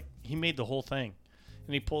just like, he made the whole thing.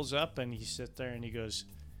 And he pulls up and he sits there and he goes,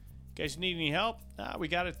 "You guys need any help?" "We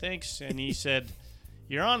got it, thanks." And he said,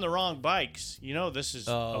 "You're on the wrong bikes. You know, this is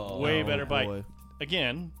a way better bike."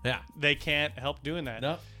 Again, they can't help doing that.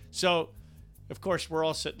 No. So, of course, we're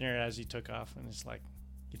all sitting there as he took off, and it's like,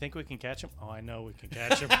 "You think we can catch him?" "Oh, I know we can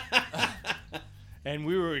catch him." And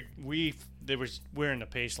we're in the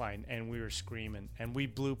pace line, and we were screaming, and we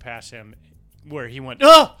blew past him, where he went,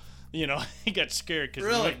 "Oh!" You know, he got scared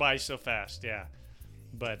because he went by so fast. Yeah,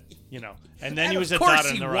 but and then he was a dot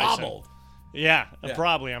on the right side. Yeah,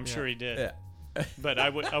 probably. I'm sure he did. Yeah. But I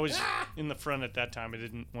was in the front at that time. I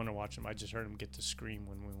didn't want to watch him. I just heard him get to scream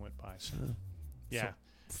when we went by. So, yeah.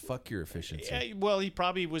 Fuck your efficiency. Yeah, well, he's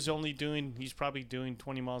probably doing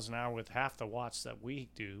 20 miles an hour with half the watts that we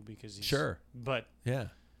do because he's But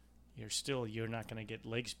you're not going to get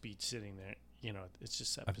leg speed sitting there. It's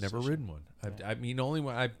just that I've position. never ridden one. I mean, only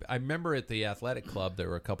one. I remember at the athletic club there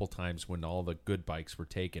were a couple times when all the good bikes were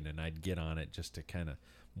taken, and I'd get on it just to kind of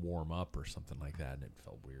warm up or something like that, and it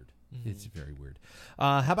felt weird. It's very weird.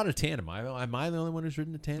 How about a tandem? Am I the only one who's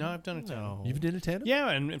ridden a tandem? No, I've done a tandem. No. You've done a tandem? Yeah,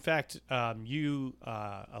 and in fact, you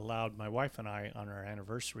allowed my wife and I on our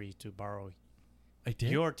anniversary to borrow I did.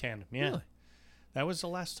 your tandem. Yeah, Really? That was the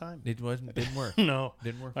last time. It didn't work. No,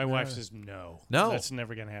 Didn't work. My No, wife no. says no. No. That's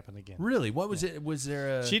never going to happen again. Really? What was it? Was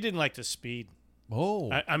there a? She didn't like the speed.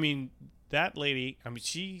 Oh. I mean, that lady. I mean,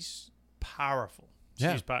 she's powerful.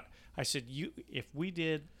 Yeah. I said, if we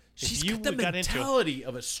did. She's you got the got mentality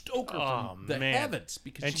of a stoker from the man. heavens.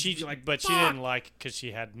 Because and she's like, but she didn't like because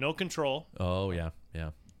she had no control. Oh yeah.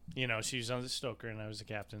 She was on the stoker and I was the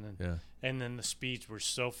captain, and and then the speeds were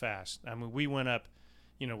so fast. I mean, we went up.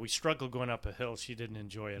 We struggled going up a hill. She didn't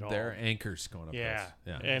enjoy it all. There are anchors going up. Yeah.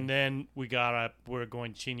 Yeah. And then we got up. We're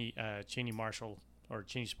going Cheney Marshall or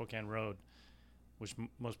Cheney Spokane Road, which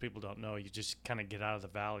most people don't know. You just kind of get out of the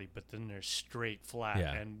valley, but then there's straight flat.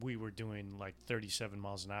 Yeah. And we were doing like 37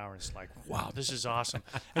 miles an hour. It's like, wow, this is awesome.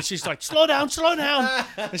 And she's like, slow down.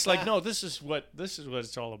 It's like, no, this is what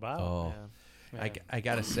it's all about. Oh, Yeah. I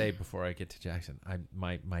gotta say before I get to Jackson,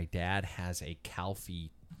 my dad has a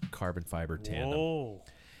Calfee carbon fiber tandem, Whoa.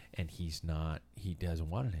 and he doesn't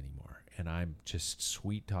want it anymore. And I'm just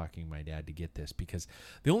sweet talking my dad to get this because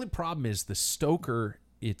the only problem is the stoker.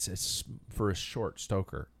 It's for a short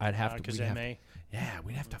stoker. I'd have to.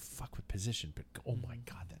 We'd have to fuck with position. But oh my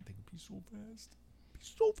god, that thing would be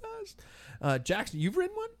so fast. Jackson, you've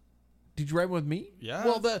ridden one? Did you ride one with me? Yeah.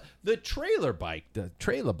 Well, the trailer bike.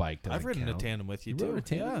 I've ridden a tandem with you You too. rode a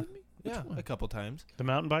tandem with me? Which Yeah, one? a couple times. The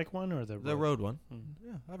mountain bike one or the road one.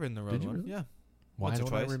 Yeah, I've ridden the road Did you one. really? Yeah. Why Once or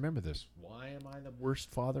don't I twice. remember this? Why am I the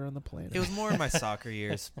worst father on the planet? It was more in my soccer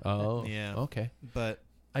years. Oh, Yeah. Okay. But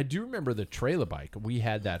I do remember the trailer bike. We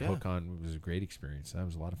had that Yeah. hook on. It was a great experience. That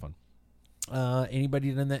was a lot of fun.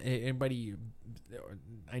 Anybody done that? Anybody?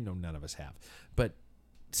 I know none of us have, but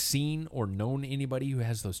seen or known anybody who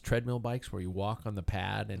has those treadmill bikes where you walk on the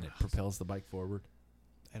pad and it propels the bike forward?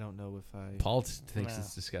 I don't know if I. Paul thinks No.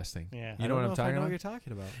 it's disgusting. Yeah. You know what I'm talking I know about? what you're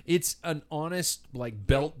talking about. It's an honest, like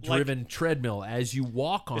belt-driven treadmill. As you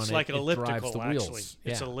walk on It's it, like an it drives elliptical, the actually. wheels.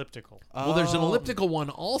 It's Yeah. elliptical. Well, there's an Oh. elliptical one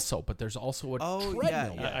also, but there's also a Oh,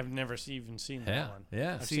 treadmill. yeah. I've never even seen Yeah, that one.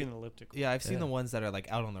 yeah. I've See, seen elliptical. Yeah, I've seen Yeah. the ones that are like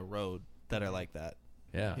out on the road that are like that.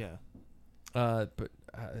 Yeah. Yeah.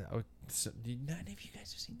 So, none of you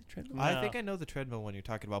guys have seen the treadmill? No. I think I know the treadmill one you're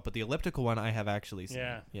talking about, but the elliptical one I have actually seen.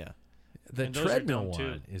 Yeah. Yeah. The And those are treadmill dumb, too.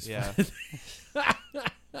 one is Yeah. fun.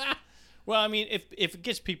 Well, I mean, if it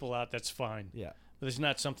gets people out, that's fine. Yeah. But it's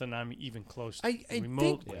not something I'm even close to. I think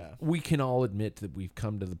remotely. Yeah. we can all admit that we've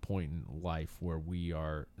come to the point in life where we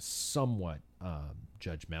are somewhat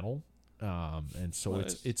judgmental, and so Well,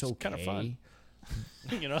 it's it's okay. kinda fun.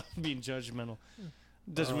 being judgmental.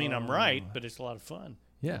 Doesn't mean I'm right, but it's a lot of fun.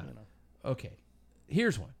 Yeah. Okay.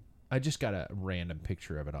 Here's one. I just got a random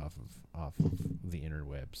picture of it off of the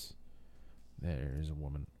interwebs. There's a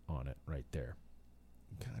woman on it right there.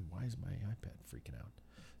 God, why is my iPad freaking out?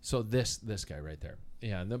 So this guy right there.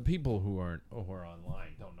 Yeah, and the people who are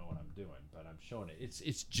online don't know what I'm doing, but I'm showing it.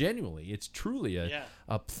 It's truly a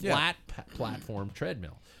flat platform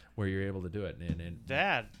treadmill where you're able to do it. And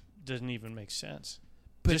that doesn't even make sense.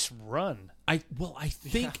 But just run. I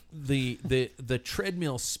think the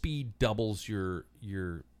treadmill speed doubles your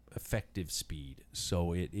effective speed.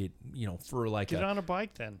 So it for like get on a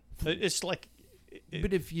bike then. It's like.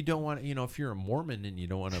 But if you don't want, if you're a Mormon and you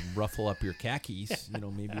don't want to ruffle up your khakis,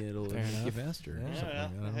 maybe it'll make you faster. Yeah, I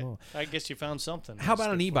don't know. I guess you found something. How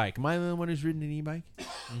about an e-bike? Am I the one who's ridden an e-bike?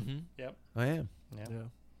 Mm-hmm. Yep. I am. Yeah.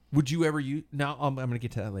 Would you ever use? Now I'm going to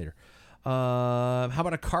get to that later. How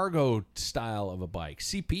about a cargo style of a bike?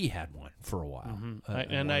 CP had one for a while,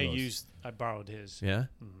 I borrowed his. Yeah.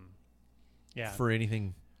 Mm-hmm. Yeah. For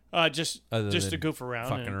anything. Just to goof around,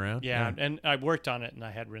 fucking around. Yeah, and I worked on it, and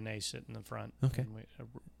I had Renee sit in the front. Okay. And I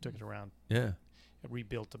took it around. Yeah. I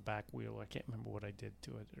rebuilt the back wheel. I can't remember what I did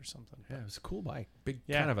to it or something. Yeah, it was a cool bike. Big,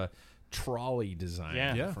 kind of a trolley design.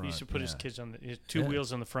 Yeah. He used to put his kids on two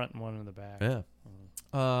wheels in the front and one in the back. Yeah.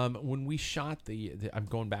 When we shot I'm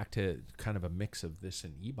going back to kind of a mix of this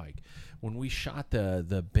and e-bike. When we shot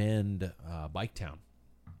the Bend Bike Town,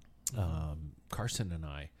 Karsten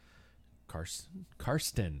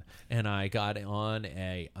and I got on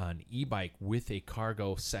an e-bike with a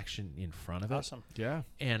cargo section in front of it. Awesome. Yeah.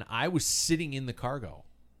 And I was sitting in the cargo,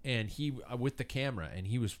 and he with the camera, and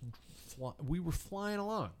he was. We were flying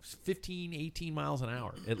along, 15, 18 miles an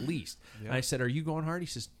hour at least. Yeah. And I said, "Are you going hard?" He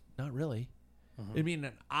says, "Not really." Mm-hmm. I mean,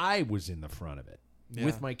 I was in the front of it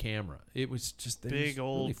with my camera. It was just big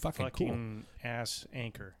old really fucking cool ass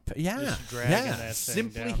anchor. Yeah, just dragging that thing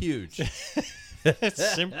simply down. Huge.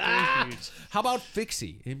 It's simply huge. How about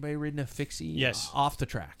fixie? Anybody ridden a fixie? Yes. Off the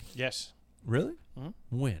track. Yes. Really?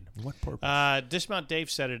 Mm-hmm. When? What purpose? Dismount Dave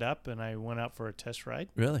set it up, and I went out for a test ride.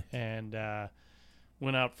 Really? And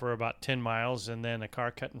went out for about 10 miles, and then a car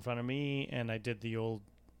cut in front of me, and I did the old,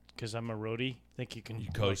 because I'm a roadie, I think you can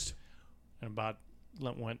coast. And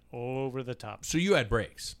went over the top. So you had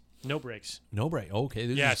brakes? No brakes. No brake. Okay.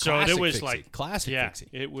 This is so it was fixie. like classic fixie.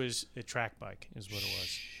 It was a track bike, is what it was.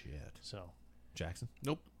 Shit. So Jackson?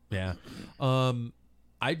 Nope. Yeah. The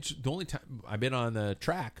only time I've been on the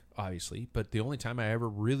track, obviously, but the only time I ever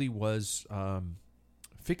really was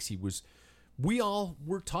fixie was we all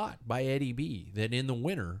were taught by Eddie B that in the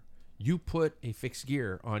winter you put a fixed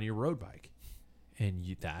gear on your road bike. And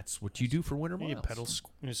that's what you do for winter miles. You pedal.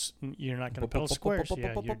 You're not going to pedal squares.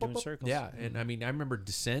 Yeah, you're doing circles. Yeah, and I mean, I remember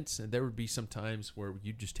descents, and there would be some times where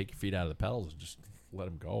you just take your feet out of the pedals and just let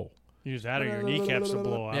them go. Use that or your kneecaps to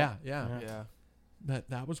blow out. Yeah.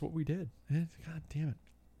 That was what we did. God damn it.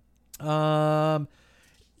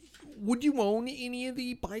 Would you own any of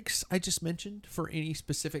the bikes I just mentioned for any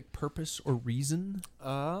specific purpose or reason?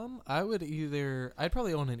 I'd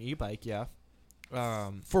probably own an e-bike. Yeah.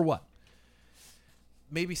 For what?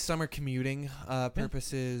 Maybe summer commuting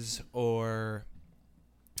purposes, or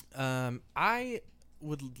I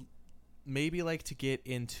would maybe like to get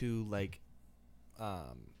into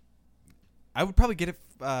I would probably get it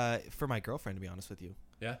for my girlfriend, to be honest with you.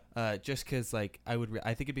 Yeah. Just because I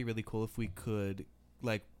think it'd be really cool if we could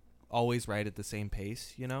always ride at the same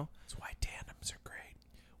pace. That's why tandems are great.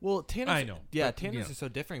 Well, tandems. I know. Yeah, tandems are so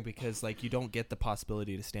different because you don't get the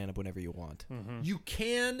possibility to stand up whenever you want. Mm-hmm. You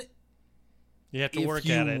can. You have to work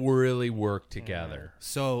at it. If you really work together.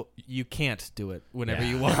 So you can't do it whenever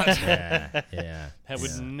you want. Yeah. That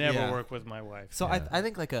would never work with my wife. So I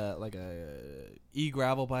think like a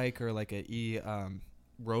e-gravel bike or a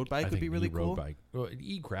road bike would be really cool. Bike. Well, an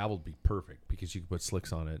e-gravel would be perfect because you could put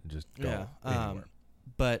slicks on it and just go anywhere.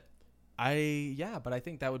 But I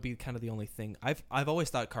think that would be kind of the only thing. I've always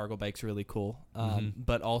thought cargo bikes are really cool.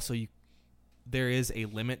 But also there is a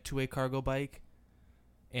limit to a cargo bike.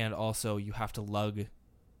 And also, you have to lug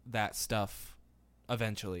that stuff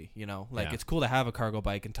eventually, It's cool to have a cargo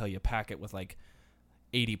bike until you pack it with,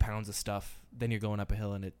 80 pounds of stuff. Then you're going up a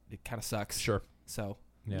hill, and it kind of sucks. Sure. So,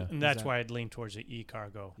 yeah. And that's why I'd lean towards the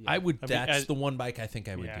e-cargo. Yeah. That's the one bike I think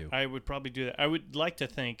I would do. I would probably do that. I would like to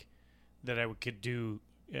think that I could do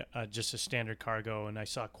just a standard cargo, and I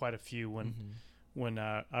saw quite a few when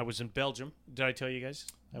I was in Belgium. Did I tell you guys?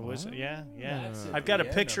 I was. Yeah. I've got a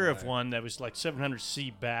picture of one that was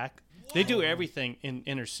 700C back. They do everything in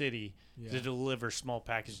inner city to deliver small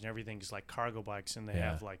packages and everything is like cargo bikes, and they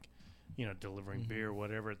have delivering beer,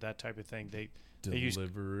 whatever, that type of thing. They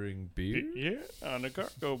Delivering beer? Yeah, on a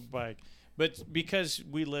cargo bike. But because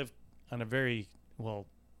we live on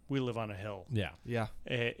we live on a hill. Yeah.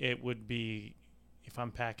 It would be, if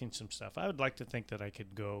I'm packing some stuff, I would like to think that I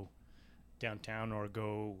could go downtown or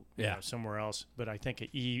go somewhere else. But I think an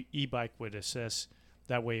e-bike would assist.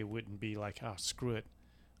 That way it wouldn't be like, oh, screw it,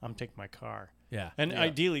 I'm taking my car. Yeah. And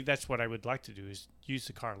ideally, that's what I would like to do, is use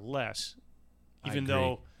the car less, even agree.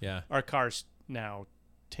 though our car's now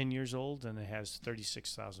 10 years old and it has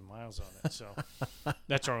 36,000 miles on it. So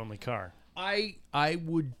that's our only car. I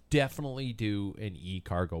would definitely do an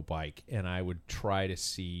e-cargo bike, and I would try to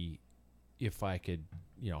see if I could,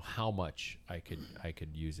 how much I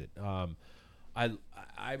could use it.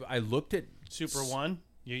 I looked at Super One.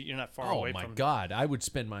 You're not far away from. Oh my God! I would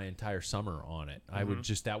spend my entire summer on it. I would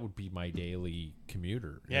that would be my daily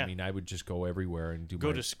commuter. Yeah. I mean, I would just go everywhere and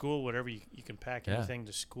go to school, whatever you can pack anything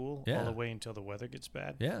to school all the way until the weather gets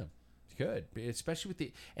bad. Yeah, good. Especially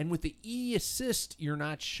with the e-assist, you're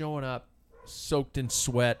not showing up soaked in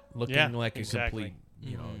sweat, looking like a complete.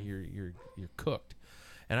 You're cooked.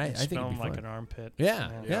 And I think it'd be like fun. an armpit.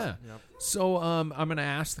 Yeah. So I'm going to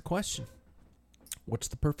ask the question: what's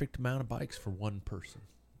the perfect amount of bikes for one person?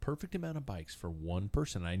 Perfect amount of bikes for one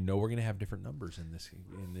person. I know we're going to have different numbers in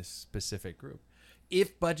this specific group.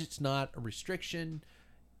 If budget's not a restriction,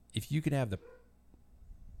 if you could have the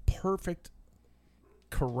perfect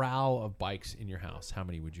corral of bikes in your house, how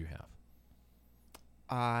many would you have?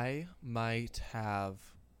 I might have,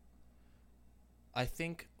 I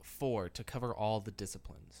think, 4 to cover all the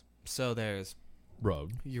disciplines. So there's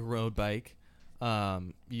your road bike,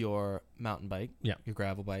 your mountain bike, your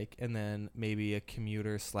gravel bike, and then maybe a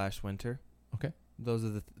commuter / winter. Okay. Those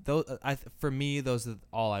are for me, those are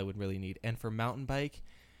all I would really need. And for mountain bike,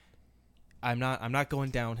 I'm not going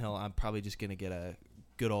downhill. I'm probably just gonna get a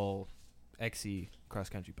good old XC cross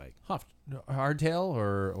country bike. Hardtail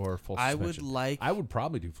or full suspension? I would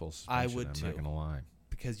probably do full suspension. I would too. I'm not gonna lie,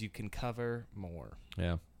 because you can cover more.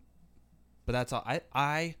 Yeah. But that's all.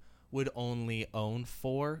 I would only own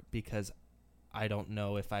 4 because I don't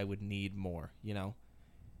know if I would need more,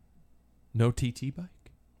 No TT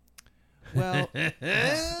bike? Well,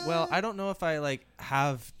 I don't know if I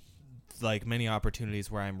have many opportunities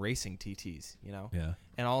where I'm racing TTs, Yeah.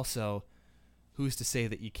 And also, who's to say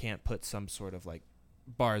that you can't put some sort of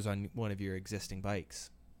bars on one of your existing bikes?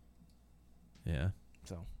 Yeah.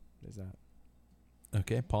 So, there's that.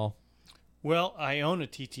 Okay, Paul. Well, I own a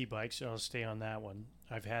TT bike, so I'll stay on that one.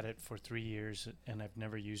 I've had it for 3 years, and I've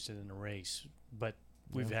never used it in a race. But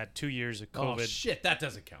we've had 2 years of COVID. Oh, shit, that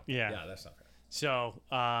doesn't count. Yeah, that's not fair. So,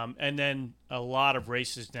 and then a lot of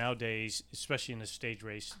races nowadays, especially in the stage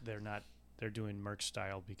race, they're doing Merc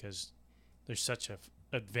style because there's such a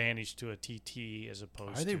advantage to a TT as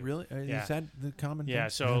opposed to. Are they really? Is that the common thing? Yeah,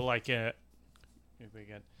 so we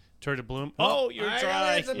got Tour de Bloom. Oh, you're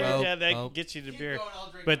dry. That gets you the beer.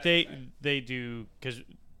 But they do, because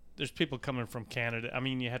there's people coming from Canada. I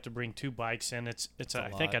mean, you have to bring 2 bikes in. It's I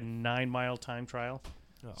think a 9-mile time trial.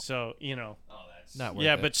 Oh. So, that's not worth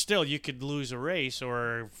it. But still, you could lose a race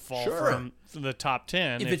or fall from the top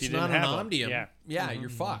 10 if you it's didn't not have an one. Omnium. You're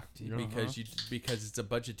fucked because it's a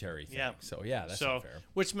budgetary thing. Yeah. So that's not fair.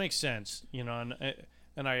 Which makes sense, and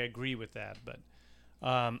I agree with that. But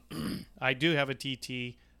I do have a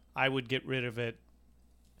TT. I would get rid of it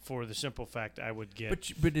for the simple fact I would get.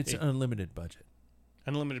 But it's unlimited budget.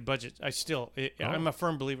 Unlimited budget. I'm a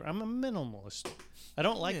firm believer. I'm a minimalist. I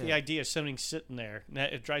don't like the idea of something sitting there.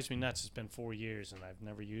 It drives me nuts. It's been 4 years and I've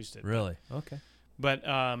never used it. Really? Okay. But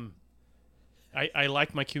I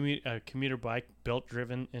like my commuter bike,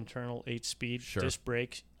 belt-driven, internal 8-speed, disc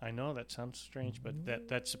brakes. I know that sounds strange, but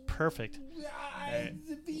that's perfect.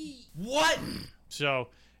 What? So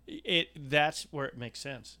that's where it makes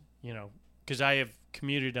sense, because I have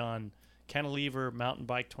commuted on cantilever mountain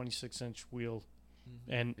bike, 26-inch wheel,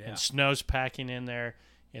 and snow's packing in there,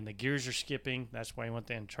 and the gears are skipping. That's why I want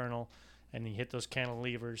the internal. And you hit those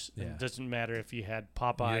cantilevers. Yeah. It doesn't matter if you had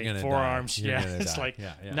Popeye forearms. It's like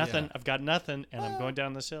nothing. I've got nothing, and I'm going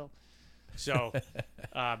down this hill. So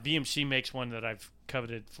BMC makes one that I've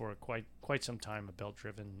coveted for quite some time, a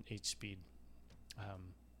belt-driven 8-speed. I'll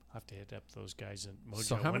have to hit up those guys at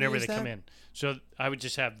Mojo whenever they come in. So I would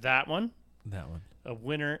just have that one. A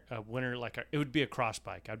winter it would be a cross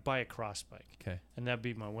bike. I'd buy a cross bike. Okay. And that'd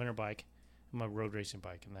be my winter bike, and my road racing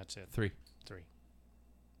bike, and that's it. 3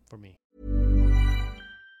 for me.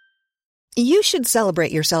 You should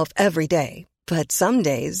celebrate yourself every day, but some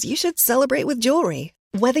days you should celebrate with jewelry.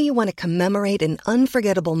 Whether you want to commemorate an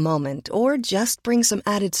unforgettable moment or just bring some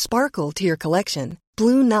added sparkle to your collection,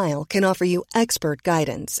 Blue Nile can offer you expert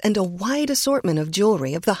guidance and a wide assortment of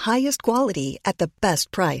jewelry of the highest quality at the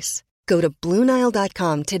best price. Go to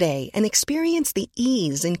BlueNile.com today and experience the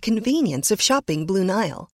ease and convenience of shopping Blue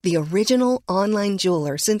Nile, the original online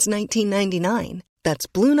jeweler since 1999. That's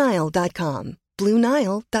BlueNile.com.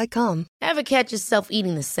 BlueNile.com. Ever catch yourself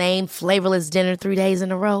eating the same flavorless dinner 3 days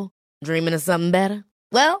in a row? Dreaming of something better?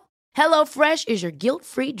 Well, HelloFresh is your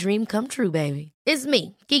guilt-free dream come true, baby. It's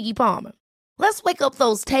me, Keke Palmer. Let's wake up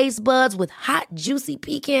those taste buds with hot, juicy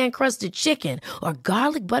pecan-crusted chicken or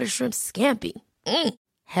garlic butter shrimp scampi.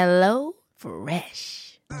 Hello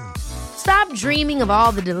Fresh. Stop dreaming of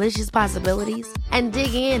all the delicious possibilities and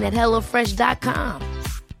dig in at HelloFresh.com.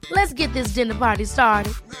 Let's get this dinner party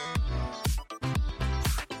started.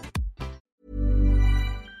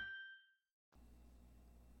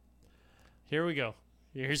 Here we go.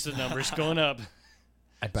 Here's the numbers going up.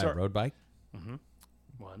 I'd buy a road bike. Mm-hmm.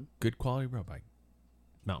 One. Good quality road bike.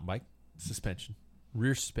 Mountain bike. Suspension.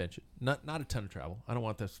 Rear suspension. Not a ton of travel. I don't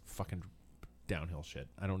want this fucking downhill shit.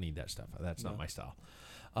 I don't need that stuff. That's not my style.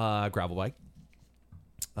 Gravel bike.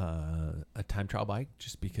 A time trial bike,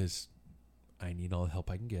 just because I need all the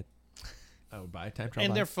help I can get. I would buy a time trial bike.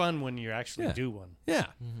 And they're fun when you actually do one. Yeah.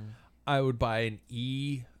 Mm-hmm. I would buy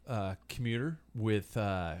an commuter with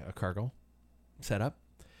a cargo setup.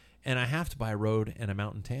 And I have to buy a road and a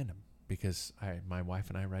mountain tandem because my wife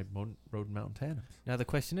and I ride road and mountain tandems. Now the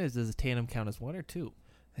question is, does a tandem count as one or two?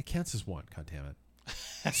 It counts as one, goddammit.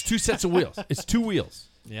 It's 2 sets of wheels. It's 2 wheels.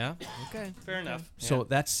 Yeah. Okay. Fair enough. So Yeah.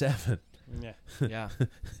 that's 7. Yeah. Yeah.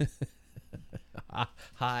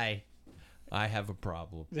 Hi. I have a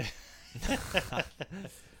problem.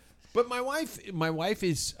 But my wife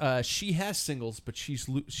is she has singles, but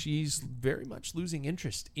she's very much losing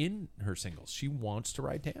interest in her singles. She wants to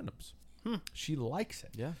ride tandems. She likes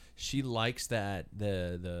it. Yeah. She likes that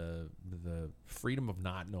the freedom of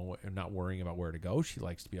not worrying about where to go. She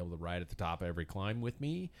likes to be able to ride at the top of every climb with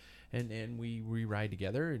me, and we ride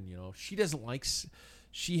together. And she doesn't like.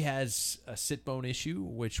 She has a sit bone issue,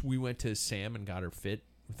 which we went to Sam and got her fit.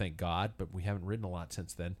 Thank God, but we haven't ridden a lot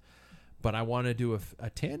since then. But I want to do a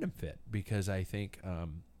tandem fit because I think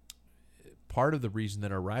part of the reason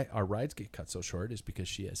that our rides get cut so short is because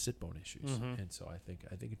she has sit bone issues, and so I think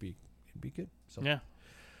it'd be good. So Yeah.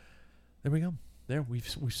 there we go. There we've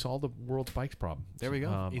solved the world's bikes problem. There we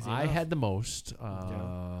go. Easy I enough. had the most.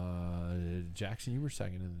 Jackson, you were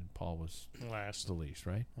second, and then Paul was Last. the least,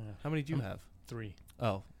 right? How many do you have? 3.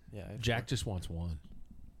 Oh, yeah. Jack just wants one.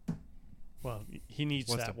 Well, he needs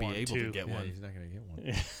Wants that to be one able too. to get Yeah, one. he's not going to get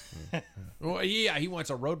one. Well, yeah, he wants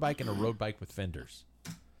a road bike and a road bike with fenders.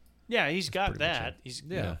 Yeah, he's got pretty much that. it. He's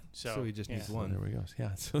Yeah. So he just needs So one. there we go.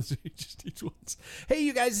 Yeah, so he just needs once. Hey,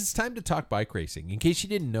 you guys, it's time to talk bike racing. In case you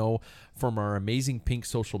didn't know, from our amazing pink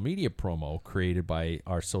social media promo created by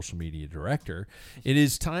our social media director, it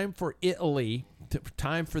is time for Italy,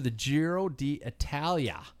 time for the Giro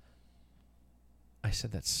d'Italia. I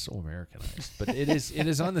said that's so Americanized, but it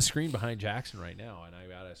is on the screen behind Jackson right now, and I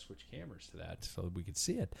gotta switch cameras to that so that we can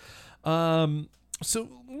see it. So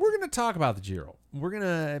we're gonna talk about the Giro. We're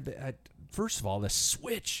gonna first of all the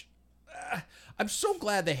switch. I'm so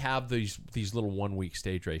glad they have these little 1 week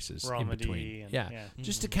stage races in between. Yeah.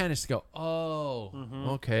 Just to kind of go,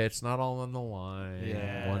 okay, it's not all on the line.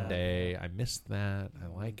 Yeah. One day I missed that. I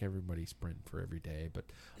like everybody sprinting for every day, but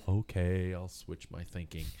okay, I'll switch my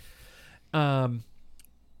thinking.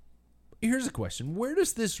 Here's a question: where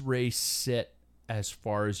does this race sit as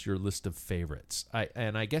far as your list of favorites?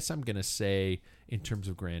 I guess I'm gonna say in terms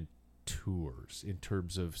of Grand Tours, in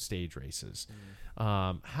terms of stage races.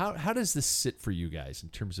 How does this sit for you guys in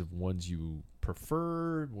terms of ones you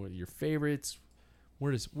prefer? What are your favorites?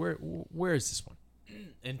 Where is this one?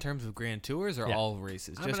 In terms of Grand Tours or Yeah. all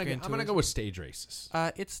races? I'm gonna go with stage races.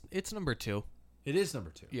 It's number 2. It is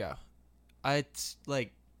number 2. Yeah.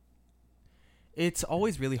 It's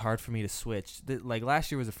always really hard for me to switch. Like last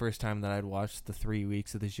year was the first time that I'd watched the 3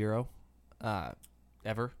 weeks of the Giro,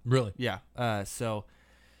 ever. Really? Yeah. So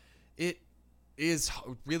it is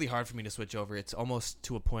really hard for me to switch over. It's almost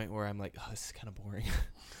to a point where I'm like, oh, this is kind of boring.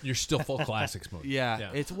 You're still full classics mode.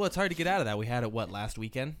 Yeah. It's hard to get out of that. We had it last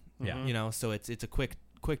weekend. Yeah. So it's a quick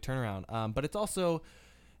turnaround. But it's also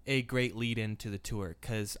a great lead into the tour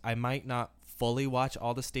because I might not fully watch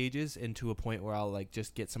all the stages and to a point where I'll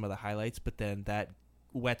just get some of the highlights, but then that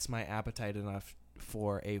whets my appetite enough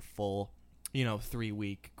for a full 3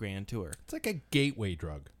 week Grand Tour. It's like a gateway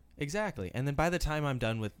drug. Exactly. And then by the time I'm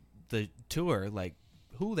done with the tour,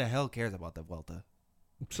 who the hell cares about the Vuelta?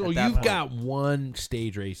 So At that you've point. got one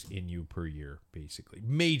stage race in you per year, basically.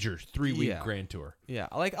 Major 3 week Yeah. Grand Tour. Yeah,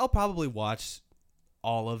 I'll probably watch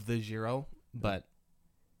all of the Giro, but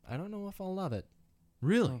I don't know if I'll love it.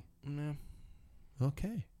 Really? No.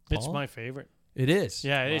 Okay. It's Paul? my favorite. It is.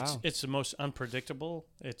 Yeah, Wow. it's the most unpredictable.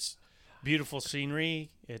 It's beautiful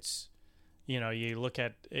scenery. It's, you look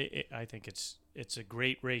at it, I think it's a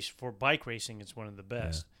great race for bike racing. It's one of the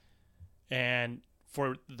best. And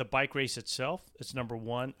for the bike race itself, it's number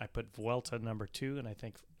 1. I put Vuelta number 2, and I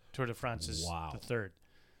think Tour de France is the 3rd.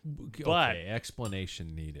 But Okay,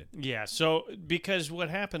 explanation needed. yeah, so because what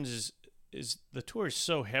happens is the Tour is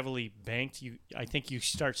so heavily banked, I think you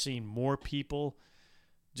start seeing more people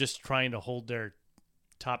just trying to hold their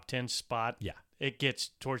top 10 spot. Yeah. It gets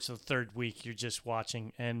towards the 3rd week, you're just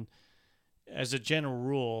watching, and as a general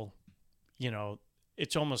rule,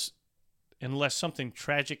 it's almost, unless something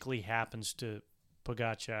tragically happens to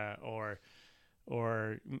Pogacar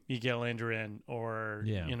or Miguel Indurain or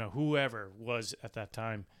whoever was at that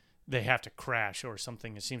time, they have to crash or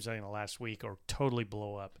something. It seems like in the last week, or totally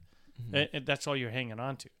blow up. Mm-hmm. And that's all you're hanging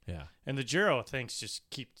on to. Yeah. And the Giro things just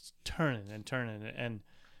keep turning and turning. And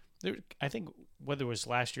I think whether it was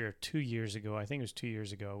last year or 2 years ago, I think it was 2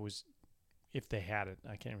 years ago, was, if they had it,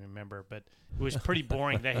 I can't remember, but it was pretty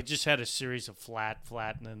boring. They had just had a series of flat,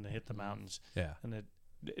 and then they hit the mountains. Yeah. And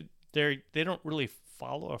they don't really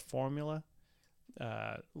follow a formula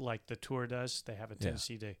like the Tour does. They have a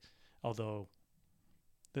tendency to, although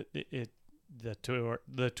the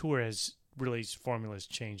Tour has really, formulas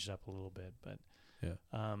changed up a little bit, but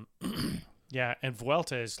yeah, and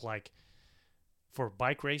Vuelta is like, for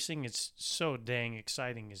bike racing, it's so dang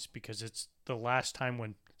exciting, is because it's the last time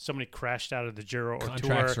when somebody crashed out of the Giro or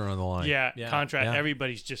Contracts Tour. are on the line. Yeah, contract. Yeah.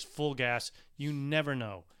 Everybody's just full gas. You never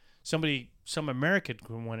know. Some American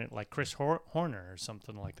can win it, like Chris Horner or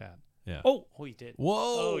something like that. Yeah. Oh, he did.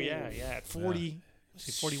 Whoa. Oh, yeah. At 40, was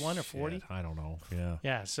he 41 or 40? Shit, I don't know. Yeah.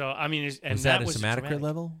 Yeah. So I mean, and Was that a was hematocrit dramatic.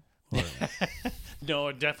 level? Or- No,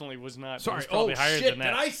 it definitely was not. Sorry. It was probably higher shit. than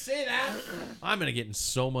that. Did I say that? I'm gonna get in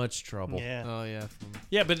so much trouble. Yeah. Oh, yeah.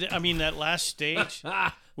 Yeah, but I mean, that last stage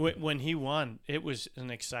when he won, it was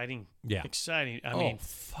an exciting. Yeah. Exciting. I mean,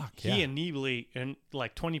 fuck he yeah. and Nibali and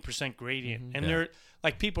like 20% gradient, and Yeah. they're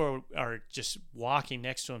like, people are just walking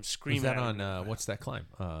next to him, screaming. Was that at him. on what's that climb?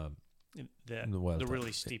 The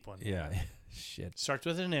really steep one? Yeah. Shit. Starts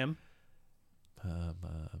with an M.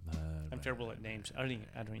 I'm terrible at names. I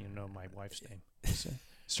don't even know my wife's name.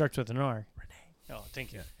 Starts with an R. Renee. Oh,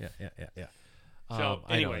 thank you. Yeah. So,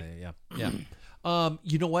 anyway.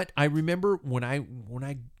 You know what? I remember when I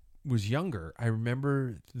was younger, I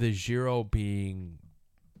remember the Giro being,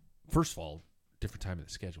 first of all, different time of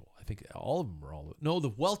the schedule. I think all of them were the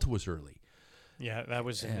Vuelta was early. Yeah, that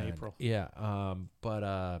was in April. Yeah. But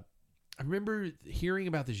I remember hearing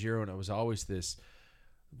about the Giro, and it was always this.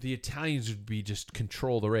 The Italians would be just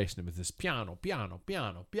control the race, and it was this piano,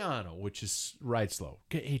 which is ride slow.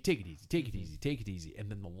 Hey, take it easy. And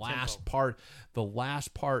then the last part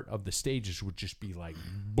of the stages would just be like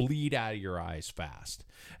bleed out of your eyes fast.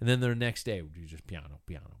 And then the next day would be just piano,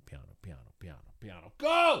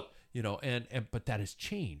 go. But that has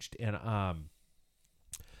changed, and I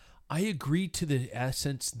agree to the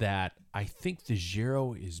essence that I think the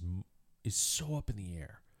Giro is so up in the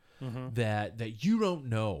air. Mm-hmm. That you don't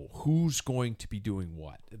know who's going to be doing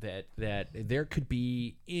what. That there could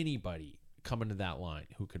be anybody coming to that line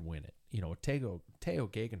who could win it. Teo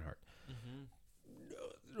Gegenhardt.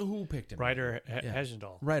 Mm-hmm. Who picked him? Ryder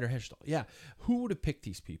Hesjedal. Ryder Hesjedal. Yeah. Who would have picked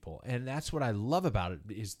these people? And that's what I love about it,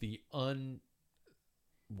 is the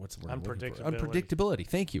what's the word? Unpredictability.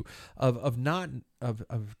 Thank you. Of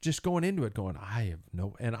just going into it going, I have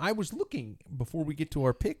no, and I was looking before we get to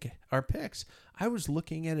our picks, I was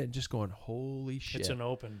looking at it and just going, holy shit. It's an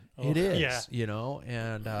open. It is,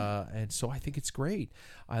 and so I think it's great.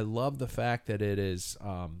 I love the fact that it is,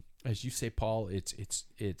 as you say, Paul, it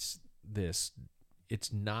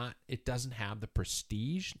doesn't have the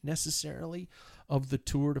prestige necessarily of the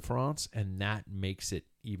Tour de France, and that makes it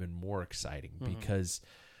even more exciting because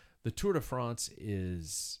the Tour de France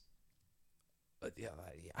is,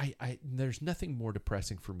 there's nothing more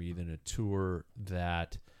depressing for me than a tour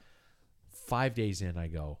that 5 days in I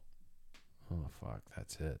go, oh fuck,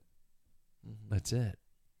 that's it. Mm-hmm. That's it.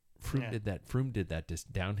 Froome did that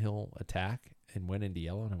just downhill attack and went into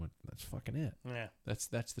yellow, and I went, that's fucking it. Yeah. That's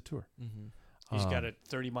the tour. Mm-hmm. He's got a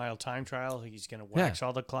 30-mile time trial. He's going to wax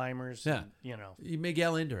all the climbers. Yeah. And,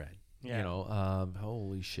 Miguel Indurain. Yeah.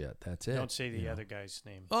 Holy shit, that's it. Don't say the other guy's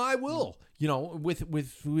name. Oh, I will. With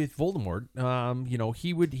Voldemort,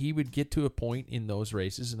 he would get to a point in those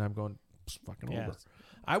races, and I'm going, it's fucking over.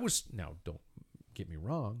 I was, now don't get me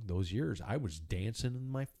wrong, those years I was dancing in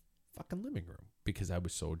my fucking living room because I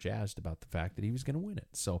was so jazzed about the fact that he was going to win it.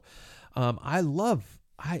 So, I love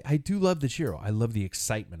I do love the Giro. I love the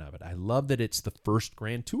excitement of it. I love that it's the first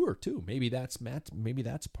Grand Tour too. Maybe that's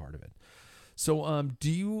part of it. So,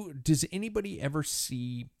 does anybody ever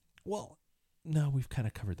see? Well, no, we've kind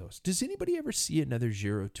of covered those. Does anybody ever see another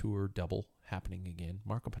Giro Tour double happening again?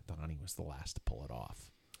 Marco Pantani was the last to pull it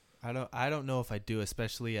off. I don't know if I do,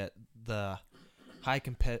 especially at the high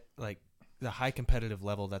competitive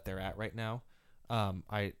level that they're at right now.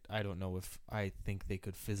 I don't know if I think they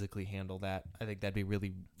could physically handle that. I think that'd be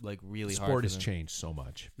really hard. Sport has changed so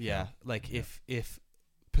much. Yeah, if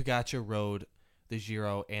Pogacar rode the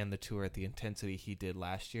Giro and the Tour at the intensity he did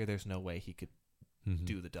last year, there's no way he could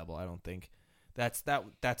do the double. I don't think that's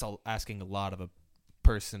asking a lot of a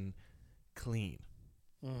person clean.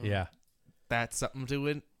 Yeah. That's something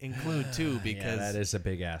to include too, because that is a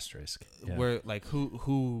big asterisk. Yeah. We're like,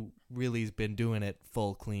 who really's been doing it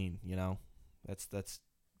full clean? That's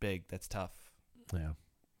big. That's tough. Yeah.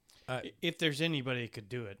 If there's anybody that could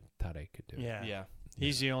do it, Tadej could do it. Yeah.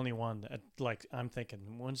 He's the only one that, I'm thinking,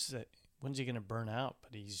 when's he going to burn out?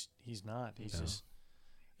 But he's not. He's just.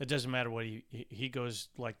 It doesn't matter what he goes,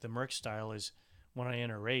 like the Merckx style is. When I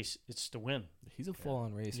enter a race, it's to win. He's a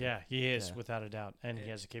full-on racer. Yeah, he is, without a doubt, and he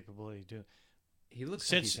has the capability to do it. He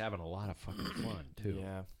looks like he's having a lot of fucking fun too.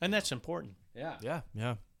 Yeah, and that's important. Yeah.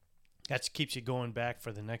 That keeps you going back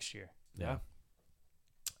for the next year. Yeah.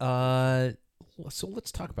 So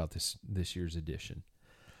let's talk about this year's edition.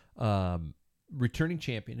 Returning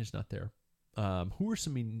champion is not there. Who are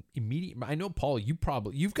some immediate? I know, Paul,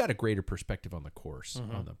 you've got a greater perspective on the course,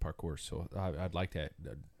 on the parcours. So I'd like to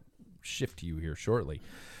shift to you here shortly.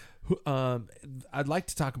 I'd like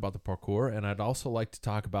to talk about the parcours, and I'd also like to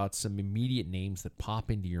talk about some immediate names that pop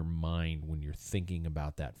into your mind when you're thinking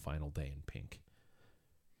about that final day in pink.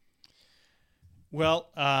 Well,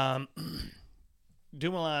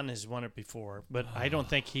 Dumoulin has won it before, but I don't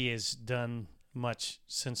think he has done much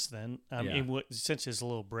since then. Since his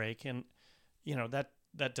little break, and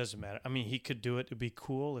that doesn't matter. I mean, he could do it. It'd be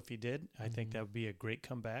cool if he did. I think that would be a great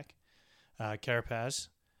comeback. Carapaz.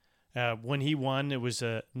 When he won, it was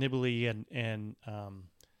Nibali and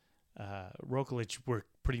Roglic were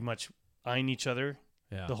pretty much eyeing each other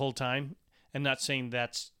the whole time. And not saying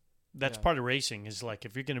that's part of racing, is like,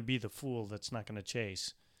 if you're going to be the fool that's not going to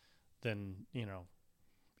chase, then,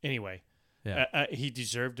 anyway, he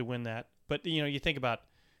deserved to win that. But, you think about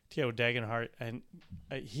Theo Dagenhart, and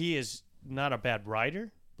he is not a bad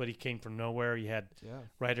rider, but he came from nowhere. He had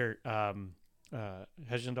rider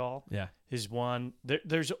Hesgendal is one.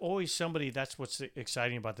 There's always somebody. That's what's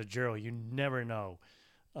exciting about the Giro. You never know.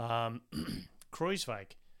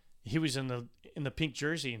 Kruijswijk, he was in the pink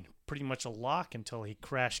jersey and pretty much a lock until he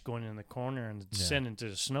crashed going in the corner and descended into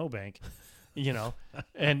the snowbank.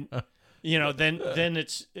 And then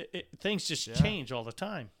it's things just change all the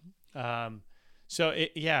time.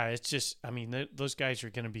 It's just, I mean, those guys are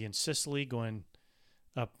going to be in Sicily going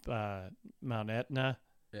up Mount Etna.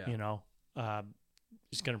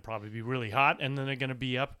 It's going to probably be really hot, and then they're going to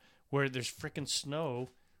be up where there's freaking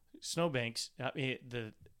snowbanks. I mean,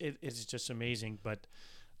 it's just amazing. But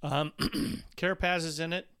Carapaz is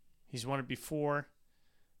in it. He's won it before.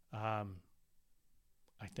 I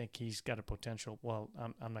think he's got a potential. Well,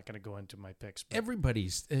 I'm not going to go into my picks. But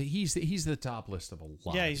everybody's he's the top list of a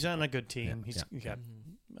lot. Yeah, he's on a good team. He's got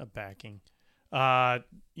a backing.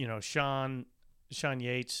 Sean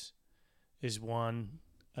Yates is one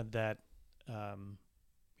that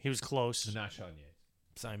he was close. Not Sean Yates.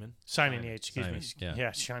 Simon Yates, excuse me.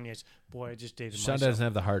 Yeah, Sean Yates. Boy, I just dated Sean myself. doesn't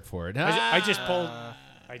have the heart for it. I just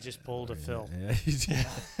pulled a Phil.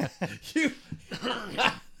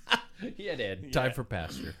 You did. Time for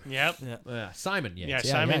pasture. Yep. Simon Yates. Yeah,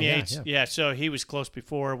 Simon Yates. Yeah, so he was close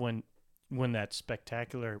before when that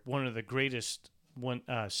spectacular, one of the greatest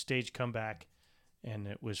stage comeback, and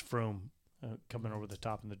it was Froome coming over the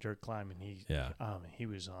top in the dirt climb, and he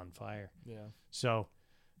was on fire. Yeah. So,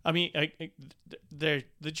 I mean, the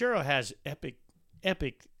Giro has epic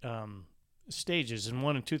stages, and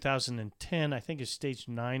one in 2010, I think is stage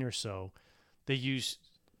 9 or so. They used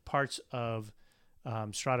parts of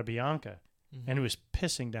Strada Bianca, and it was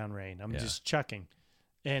pissing down rain. I'm just chucking,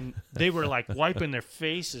 and they were like wiping their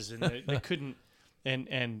faces, and they couldn't.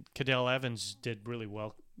 And Cadel Evans did really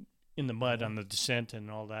well in the mud on the descent and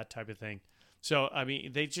all that type of thing. So, I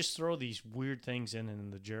mean, they just throw these weird things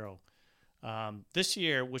in the Giro. This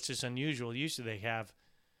year, which is unusual, usually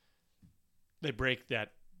they break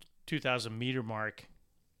that 2,000 meter mark,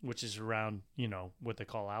 which is around, what they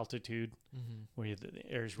call altitude, where the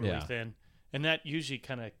air is really thin. And that usually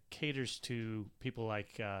kind of caters to people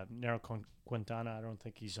like Nero Quintana. I don't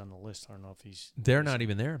think he's on the list. I don't know if he's... They're not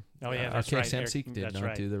even there. Oh, yeah, that's right. RKXMC did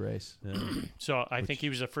not do the race. Yeah. So I think he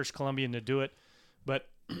was the first Colombian to do it. But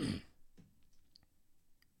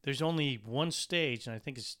there's only one stage, and I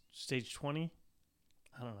think it's stage 20.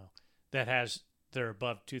 I don't know. That has... They're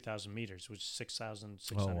above 2,000 meters, which is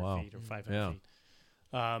 6,600 feet or 500 feet.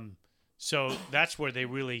 So that's where they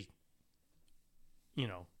really,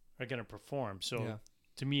 are going to perform. So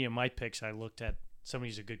to me, in my picks, I looked at somebody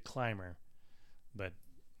who's a good climber. But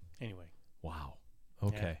anyway. Wow.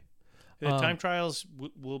 Okay. Yeah. The time trials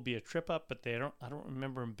will be a trip up, but I don't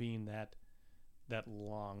remember them being that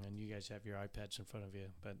long. And you guys have your iPads in front of you,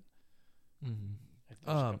 but I think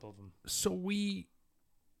there's a couple of them. So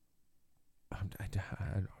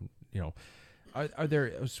are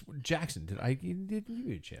there Jackson? Did you give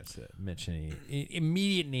you a chance to mention any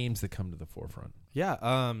immediate names that come to the forefront? Yeah.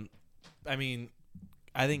 I mean,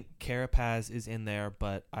 I think Carapaz is in there,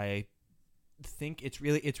 but I think it's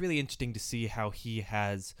really interesting to see how he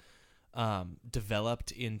has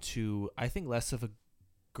developed into, I think, less of a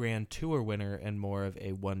Grand Tour winner and more of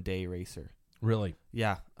a one-day racer. Really?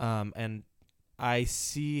 Yeah. And I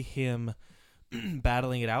see him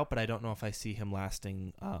battling it out, but I don't know if I see him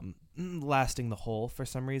lasting the whole for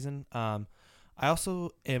some reason. I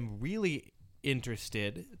also am really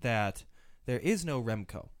interested that there is no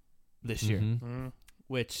Remco this year,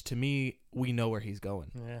 which to me, we know where he's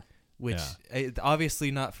going. Yeah. Which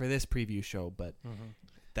obviously not for this preview show, but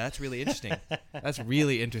that's really interesting. That's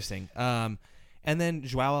really interesting. And then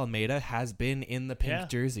Joao Almeida has been in the pink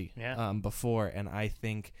jersey before, and I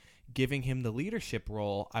think giving him the leadership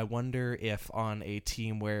role, I wonder if on a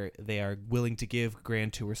team where they are willing to give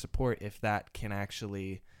Grand Tour support, if that can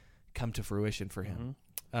actually come to fruition for him.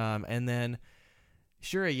 And then,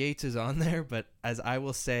 sure, a Yates is on there, but as I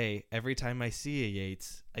will say, every time I see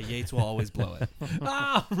a Yates will always blow it.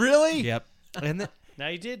 Ah, really? Yep. And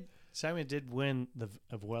now Simon did win the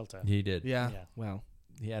Vuelta. He did. Yeah. Well,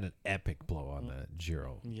 he had an epic blow on the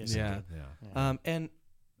Giro. Yes, he did. Yeah. And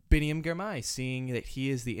Biniam Girmay, seeing that he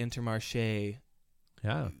is the Intermarché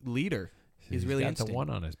leader, is really got interesting. the one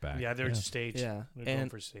on his back. Yeah, they're stage. Yeah. They're going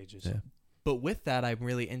for stages. Yeah. But with that, I'm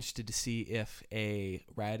really interested to see if a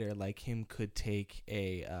rider like him could take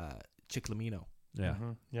a Ciclamino. Yeah.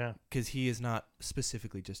 Yeah. Because he is not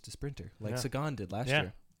specifically just a sprinter, like Sagan did last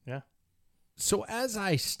year. Yeah. So as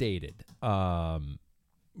I stated to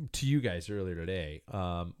you guys earlier today,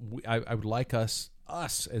 I would like us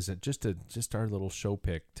as just our little show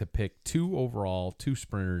pick to pick 2 overall, 2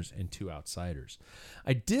 sprinters, and 2 outsiders.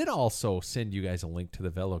 I did also send you guys a link to the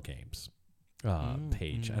Velo Games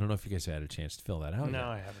page. I don't know if you guys had a chance to fill that out. No, yet.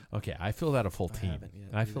 I haven't. Okay, I filled out a full team.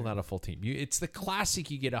 I filled out a full team. It's the classic.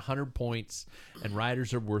 You get 100 points, and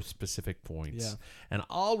riders are worth specific points. Yeah. And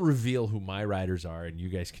I'll reveal who my riders are, and you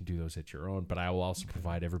guys can do those at your own. But I will also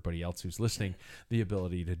provide everybody else who's listening the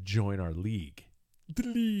ability to join our league. The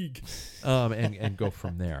league, and go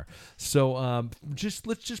from there. So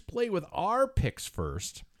let's just play with our picks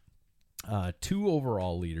first. 2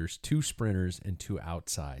 overall leaders, 2 sprinters, and 2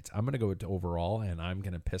 outsides. I'm going to go to overall, and I'm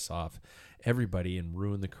going to piss off everybody and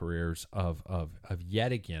ruin the careers of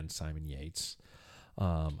yet again Simon Yates.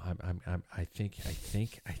 I think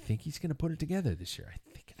he's going to put it together this year.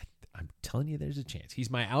 I'm telling you, there's a chance. He's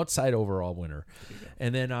my outside overall winner,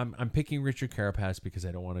 and then I'm picking Richard Carapaz because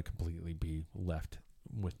I don't want to completely be left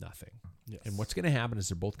with nothing. Yes. And what's going to happen is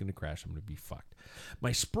they're both going to crash. I'm going to be fucked.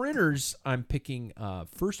 My sprinters, I'm picking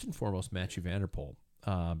first and foremost Mathieu van der Poel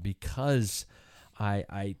because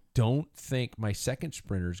I don't think my second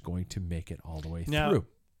sprinter is going to make it all the way through.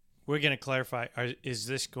 We're going to clarify. Is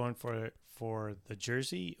this going for the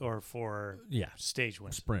jersey or for stage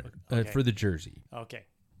win? Sprinter. Okay. For the jersey. Okay.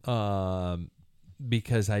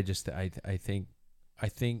 Because I think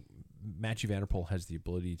Mathieu van der Poel has the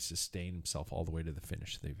ability to sustain himself all the way to the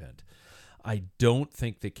finish of the event. I don't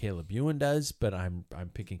think that Caleb Ewan does, but I'm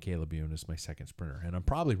picking Caleb Ewan as my second sprinter, and I'm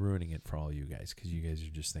probably ruining it for all you guys because you guys are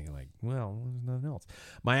just thinking like, well, there's nothing else.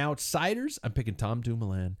 My outsiders, I'm picking Tom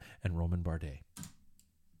Dumoulin and Romain Bardet.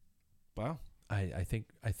 Wow, I think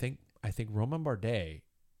Romain Bardet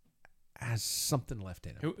has something left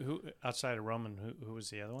in him. Who outside of Roman? Who was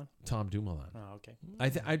the other one? Tom Dumoulin. Oh, okay.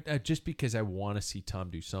 I just because I want to see Tom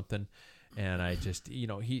do something, and I just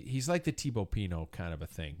he's like the Thibaut Pinot kind of a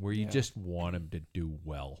thing where you just want him to do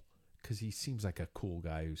well because he seems like a cool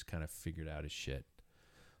guy who's kind of figured out his shit.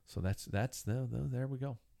 So that's there we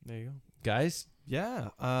go. There you go, guys. Yeah.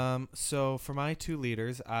 So for my 2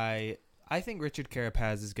 leaders, I think Richard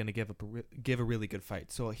Carapaz is going to give a really good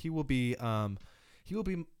fight. So he will be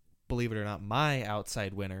believe it or not, my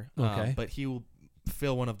outside winner. Okay. But he will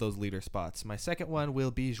fill one of those leader spots. My second one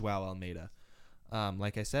will be Joao Almeida.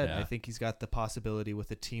 Like I said, I think he's got the possibility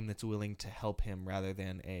with a team that's willing to help him rather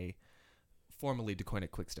than a formally DeCoined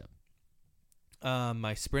Quickstep.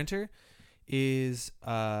 My sprinter is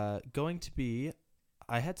going to be,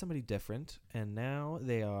 I had somebody different, and now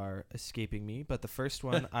they are escaping me. But the first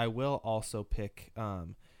one, I will also pick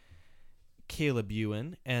Caleb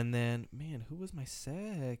Ewan. And then, man, who was my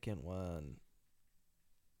second one?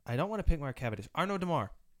 I don't want to pick Mark Cavendish. Arnaud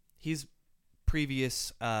Demar. He's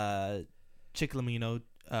previous Chiclamino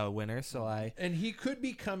winner, so And he could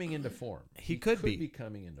be coming into form. He could be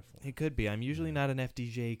coming into form. He could be. I'm usually not an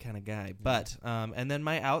FDJ kind of guy, but and then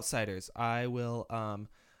my outsiders, I will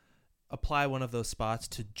apply one of those spots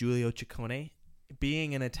to Giulio Ciccone.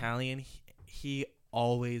 Being an Italian, he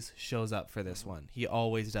always shows up for this one. He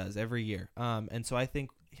always does every year. And so I think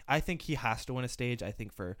he has to win a stage. I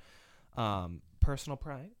think for personal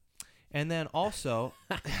pride, and then also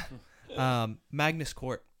Magnus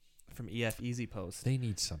Cort from EF Easy Post. They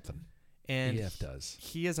need something. And EF does.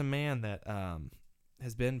 He is a man that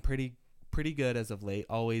has been pretty good as of late.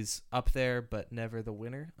 Always up there, but never the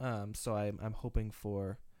winner. So I'm hoping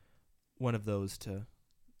for one of those to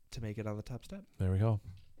make it on the top step. There we go.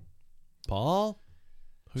 Paul?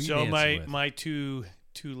 Who you So dancing with? my two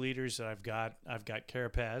leaders that I've got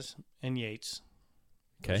Carapaz and Yates.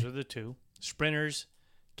 Okay. Those are the two. Sprinters,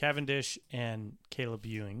 Cavendish and Caleb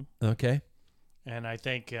Ewing. Okay. And I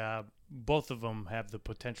think both of them have the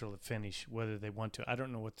potential to finish, whether they want to. I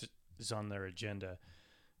don't know what is on their agenda.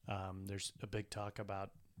 There's a big talk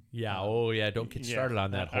about. Yeah. Don't get yeah. started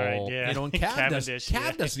on that All right, whole. yeah. You know, and Cav Cavendish,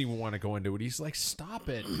 doesn't even want to go into it. He's like, stop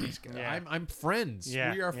it. Yeah. I'm friends.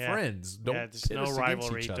 Yeah, We are yeah. friends. Don't there's pit no us against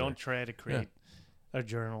rivalry. each other. Don't try to create a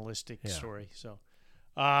journalistic Yeah. story. So,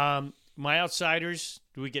 my outsiders.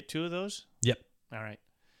 Do we get two of those? Yep. All right.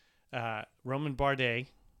 Roman Bardet.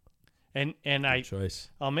 And Good choice.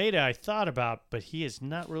 Almeida I thought about, but he has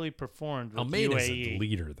not really performed with Almeida's UAE. a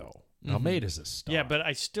leader, though. Almeida's a star. Yeah, but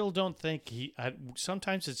I still don't think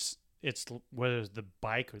sometimes it's whether it's the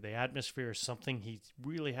bike or the atmosphere or something, he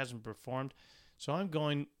really hasn't performed. So I'm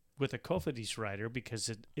going with a Cofidis rider because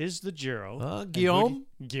it is the Giro. Guillaume?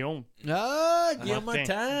 Guillaume. Guillaume Martin.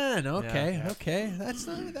 Martin. Okay, Yeah. okay. That's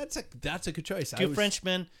a good choice. Two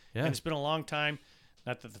Frenchmen, Yeah. and it's been a long time.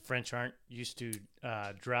 Not that the French aren't used to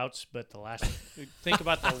droughts, but think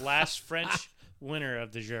about the last French winner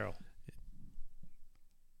of the Giro.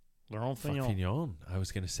 Laurent Fignon. Fignon. I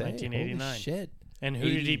was going to say. 1989. Holy shit. And who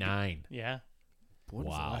did he 89. Yeah. When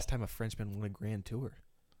was the last time a Frenchman won a Grand Tour?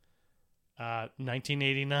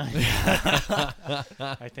 1989.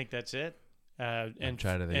 I think that's it. And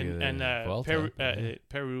trying to think of the Vuelta,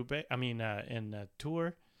 Peru. I mean, in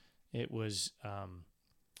Tour, it was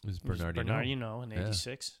It was Bernardino. in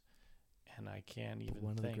 '86, and I can't even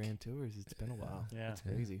one think. of the Grand Tours. It's been a while. Yeah, It's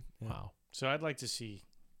crazy. Yeah. Wow. So I'd like to see.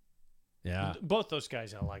 Yeah. Both those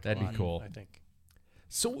guys I like. That'd a be lot, cool. I think.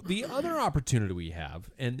 So the other opportunity we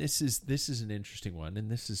have, and this is an interesting one,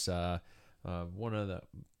 and this is one of the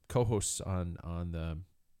co-hosts on the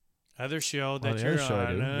Other show on that the you're other show I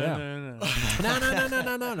on.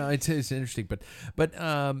 do. No. No. It's interesting, but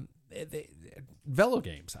Velo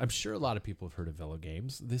Games. I'm sure a lot of people have heard of Velo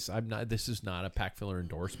Games. This is not a pack filler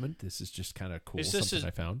endorsement. This is just kind of cool. Something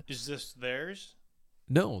I found. Is this theirs?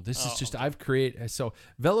 No, this is just I've created. So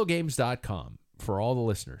velogames.com for all the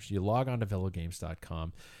listeners. You log on to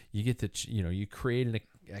velogames.com. You get you create an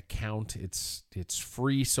account. It's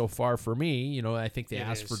free so far for me. I think they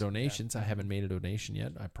ask for donations. I haven't made a donation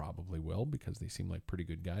yet. I probably will because they seem like pretty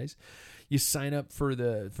good guys. You sign up for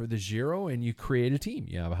the Giro and you create a team.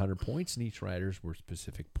 You have 100 points and each rider's worth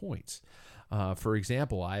specific points. For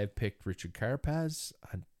example, I have picked Richard Carapaz,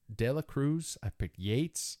 De La Cruz. I picked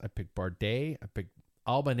Yates. I picked Bardet. I picked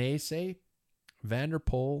Albanese, Van der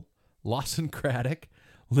Poel, Lawson Craddock,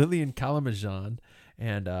 Lilian Calamajan,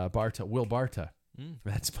 and Will Barta.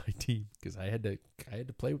 That's my team because I had to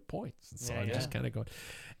play with points, so I'm just kind of going.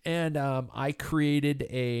 And I created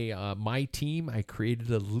my team. I created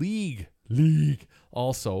a league.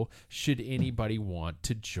 Also, should anybody want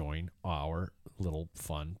to join our little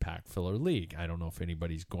fun pack filler league, I don't know if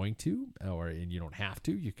anybody's going to, and you don't have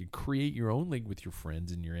to. You can create your own league with your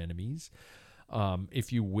friends and your enemies.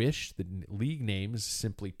 If you wish, the league name is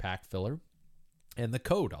simply Pack Filler. And the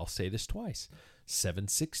code, I'll say this twice,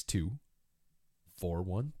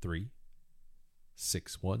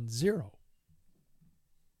 762-413-610.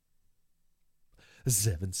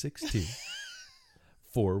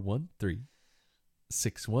 762-413-610.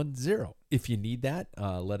 610. If you need that,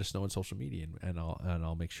 let us know on social media, and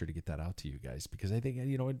I'll make sure to get that out to you guys, because I think,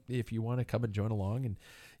 if you want to come and join along and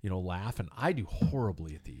laugh, and I do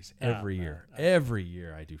horribly at these every year. Every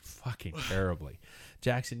year I do fucking terribly.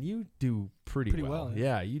 Jackson, you do pretty well.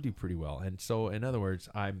 Yeah, you do pretty well. And so, in other words,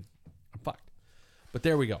 I'm fucked. But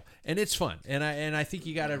there we go, and it's fun, and I think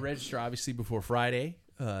you got to register obviously before Friday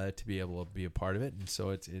to be able to be a part of it, and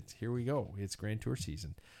so it's here we go. It's Grand Tour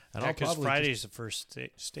season. And because Friday's the first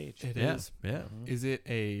stage. It is. Yeah. Mm-hmm. Is it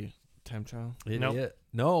a time trial? Nope.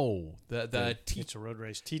 No. It's a road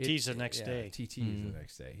race. TT's the next day. TT is the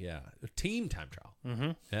next day. Yeah. A team time trial.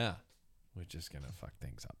 Mm-hmm. Yeah. Which is gonna fuck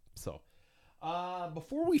things up. So,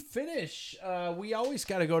 before we finish, we always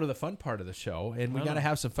got to go to the fun part of the show, and we got to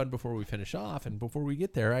have some fun before we finish off. And before we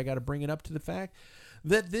get there, I got to bring it up to the fact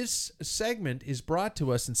that this segment is brought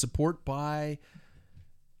to us in support by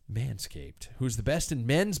Manscaped, who's the best in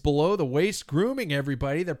men's below-the-waist grooming,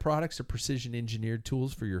 everybody. Their products are precision-engineered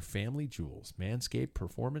tools for your family jewels. Manscaped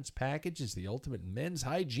Performance Package is the ultimate men's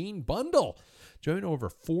hygiene bundle. Join over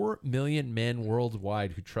 4 million men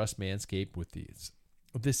worldwide who trust Manscaped with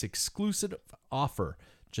this exclusive offer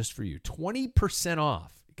just for you. 20%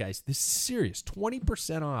 off. Guys, this is serious.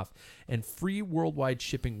 20% off and free worldwide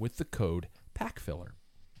shipping with the code PACKFILLER.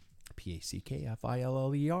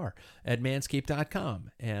 PACKFILLER at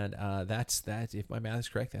manscaped.com. And that's that. If my math is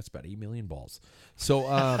correct, that's about 8 million balls.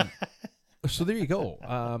 So so there you go.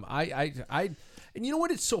 And you know what?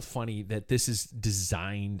 It's so funny that this is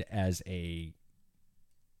designed as a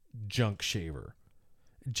junk shaver.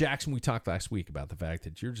 Jackson, we talked last week about the fact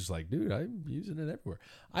that you're just like, dude, I'm using it everywhere.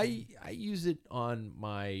 I use it on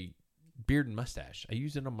my beard and mustache. I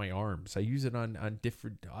use it on my arms. I use it on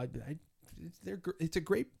different. It's a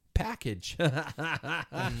great package. and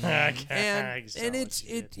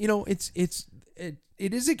it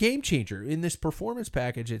is a game changer. In this performance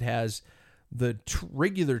package, it has the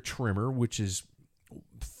regular trimmer, which is,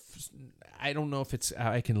 I don't know if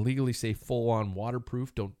I can legally say full on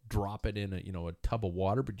waterproof. Don't drop it in a tub of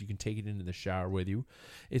water, but you can take it into the shower with you.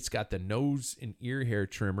 It's got the nose and ear hair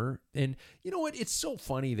trimmer. And you know what? It's so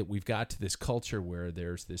funny that we've got to this culture where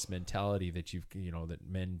there's this mentality that that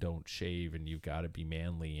men don't shave and you've got to be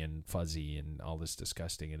manly and fuzzy and all this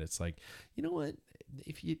disgusting. And it's like, you know what?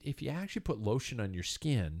 If you actually put lotion on your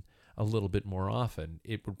skin a little bit more often,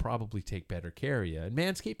 it would probably take better care of you. And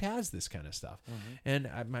Manscaped has this kind of stuff. Mm-hmm.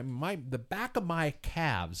 And the back of my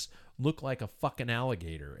calves look like a fucking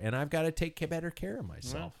alligator, and I've got to take better care of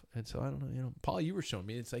myself. Yeah. And so I don't know, Paul, you were showing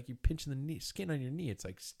me, it's like you're pinching the skin on your knee. It's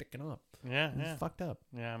like sticking up. Yeah, it's fucked up.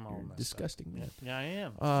 Yeah, I'm all messed disgusting, up. man. Yeah, I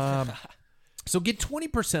am. So get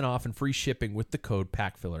 20% off and free shipping with the code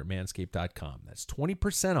PACKFILLER at manscaped.com. That's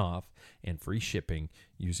 20% off and free shipping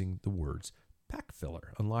using the words Pack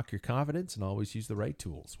Filler. Unlock your confidence and always use the right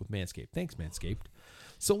tools with Manscaped. Thanks, Manscaped.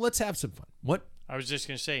 So let's have some fun. What? I was just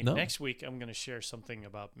going to say, next week I'm going to share something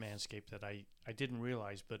about Manscaped that I didn't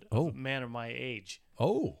realize, but a man of my age.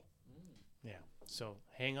 Oh. Yeah. So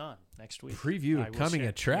hang on next week. Preview of coming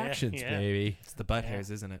attractions, baby. It's the butt hairs,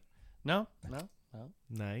 isn't it? No.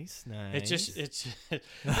 Nice. It's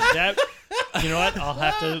that. You know what? I'll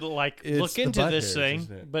have to look into this thing,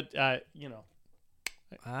 but I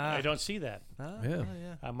don't see that. Yeah.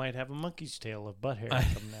 I might have a monkey's tail of butt hair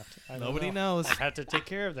coming out. Nobody knows. I have to take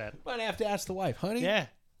care of that. Might have to ask the wife, honey. Yeah.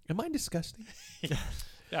 Am I disgusting?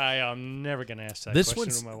 I'm never gonna ask that question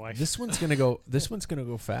to my wife. This one's gonna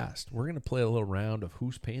go fast. We're gonna play a little round of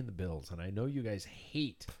who's paying the bills, and I know you guys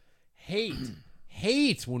hate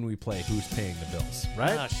when we play who's paying the bills,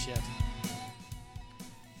 right? Oh shit.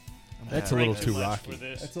 That's a little too rocky.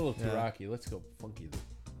 That's a little too rocky. Let's go funky.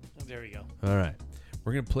 There we go. All right.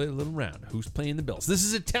 We're going to play a little round. Who's paying the bills? This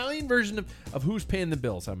is Italian version of who's paying the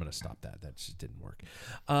bills. I'm going to stop that. That just didn't work.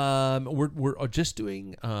 We're just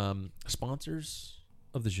doing sponsors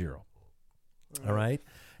of the Giro. All right.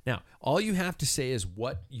 Now, all you have to say is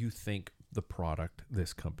what you think the product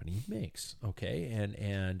this company makes. Okay.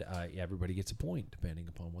 And everybody gets a point depending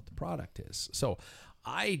upon what the product is. So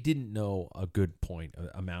I didn't know a good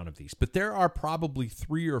amount of these, but there are probably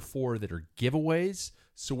 3 or 4 that are giveaways.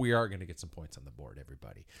 So we are going to get some points on the board,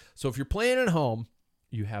 everybody. So if you're playing at home,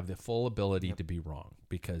 you have the full ability to be wrong,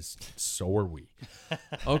 because so are we.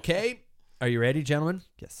 Okay. Are you ready, gentlemen?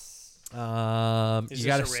 Yes. Is this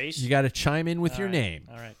a race? You got to chime in with your name.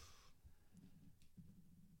 All right.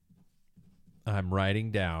 I'm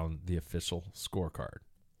writing down the official scorecard.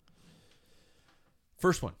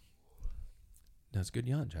 First one. That's good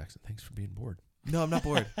yawn, Jackson. Thanks for being bored. No, I'm not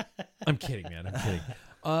bored. I'm kidding, man. I'm kidding.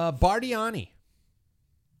 Bardiani.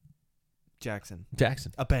 Jackson.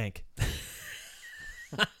 Jackson. A bank.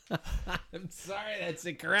 I'm sorry, that's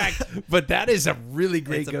incorrect. But that is a really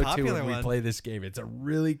great It's a go-to popular when we one. play this game. It's a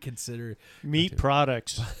really considered Meat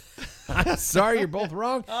products. I'm sorry, you're both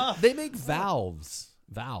wrong. They make valves.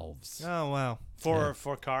 Valves. Oh wow. For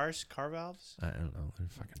cars, car valves, I don't know. They're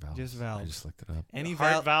fucking valves. Just valves. I just looked it up. Any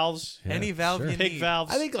heart valves, Yeah, any valve sure. you pig need.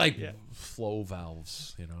 valves. I think like flow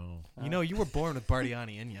valves, you know. You know, you were born with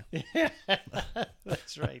Bardiani in you.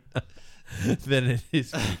 That's right. Then it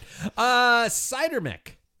is meat. Cider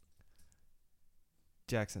mech.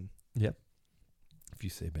 Jackson. Yep. If you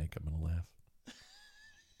say bank, I'm gonna laugh.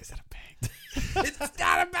 Is that a bag? It's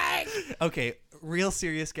not a bank. Okay, real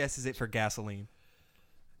serious guess. Is it for gasoline?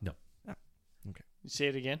 No. Say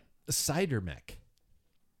it again. Cider mech.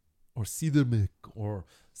 Or cider mech. Or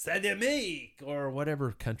cider mech. Or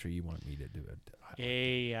whatever country you want me to do it.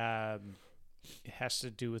 It has to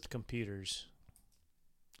do with computers.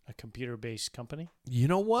 A computer-based company. You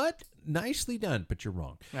know what? Nicely done, but you're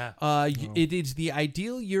wrong. Ah. It is the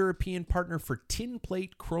ideal European partner for tin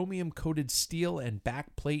plate, chromium-coated steel, and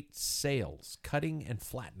backplate sails, cutting and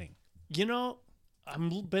flattening. You know, I've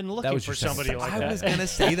been That looking was for your second somebody like I that. was gonna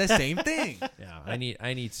say the same thing. Yeah,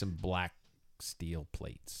 I need some black steel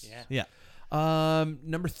plates. Yeah. Yeah.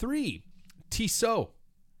 Number 3, Tissot.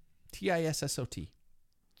 Tissot.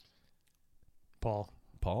 Paul,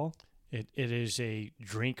 Paul, it is a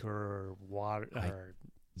drink or water. Or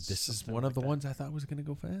this is something one like of the that. ones I thought was going to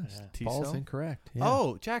go fast. Yeah. Paul's Tissot? incorrect. Yeah.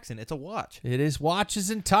 Oh, Jackson, it's a watch. It is watches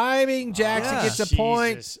and timing. Jackson Yeah. gets a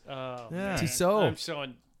point. Jesus. Oh, Yeah. man. Tissot. I'm so.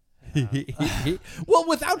 Well,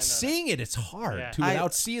 without seeing it, it's hard Yeah. to.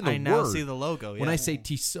 Without seeing the I now word. see the logo. When yeah. I say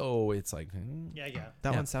Tissot, it's like Yeah.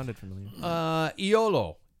 that Yeah. one sounded familiar.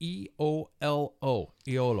 Eolo. EOLO.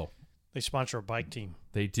 Eolo. They sponsor a bike team.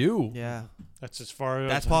 They do. Yeah. That's as far as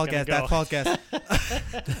That's I'm Paul gonna guess. go. That's Paul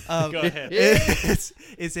guess. Go ahead.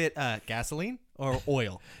 Is it gasoline or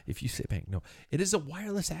oil? If you say bank, no, it is a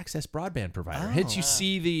wireless access broadband provider. Hence, you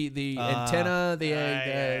see the antenna,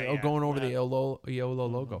 going over the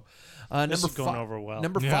EOLO logo. This is going over well.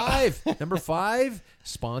 Number 5, number 5,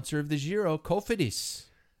 sponsor of the Giro, Cofidis.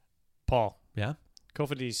 Paul. Yeah,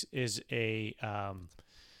 Cofidis is a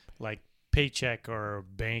like paycheck or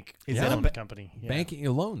bank Is it a loan company. Yeah. banking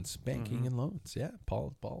and loans, and loans. Yeah,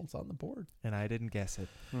 Paul's on the board. And I didn't guess it.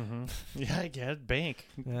 Mm-hmm. Yeah, I get it. Bank.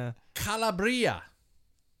 Yeah. Calabria.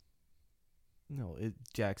 No,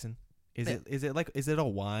 Jackson. Is it a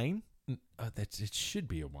wine? It should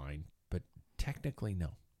be a wine, but technically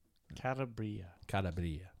no. Calabria.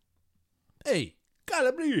 Calabria. Hey,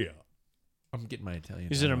 Calabria. I'm getting my Italian.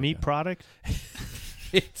 Is it a meat product?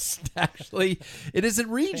 It's actually, it is a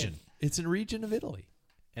region. It's a region of Italy.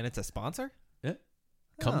 And it's a sponsor? Yeah.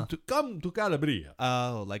 Come to Calabria.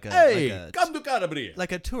 Oh, Hey, come to Calabria.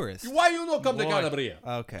 like a tourist. Why you don't come to Boy. Calabria?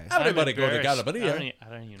 Okay. Everybody I'm go to embarrassed. Calabria. I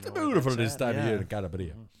don't even It's know where beautiful that's this at. time of Yeah. year in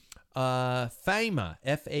Calabria. Faima.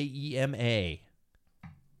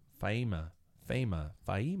 Faema.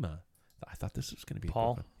 Faima. I thought this was going to be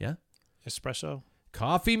Paul? a good one. Yeah. Espresso.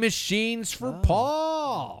 Coffee machines for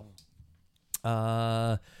Paul.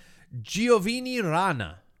 Giovanni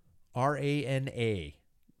Rana. Rana.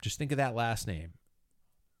 Just think of that last name.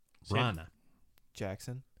 Say it. Rana.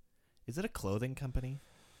 Jackson. Is it a clothing company?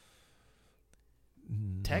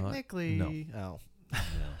 Not- Technically. no. Oh.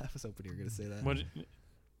 I was hoping you were going to say that.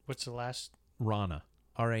 What's the last? Rana.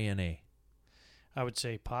 Rana. I would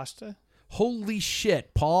say pasta. Holy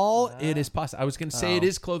shit, Paul. It is pasta. I was going to say it Oh.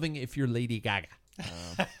 is clothing if you're Lady Gaga.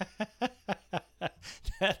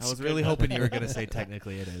 I was really hoping you were going to say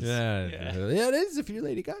technically it is. Yeah, it is if you're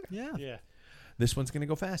Lady Gaga. Yeah. Yeah. This one's going to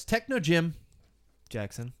go fast. Techno Gym.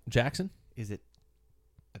 Jackson, Jackson. is it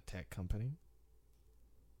a tech company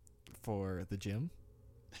for the gym?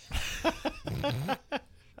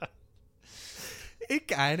 It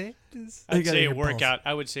kind of is. I'd gotta say a hear Paul's. workout.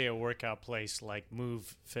 I would say a workout place like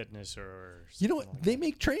Move Fitness or. You know something what? like They that.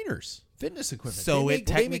 make trainers, fitness equipment. So they it make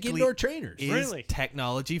technically indoor trainers. Is Really?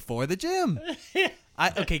 technology for the gym.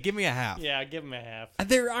 Okay, give me a half. Yeah, I'll give him a half.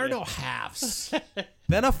 There are no halves.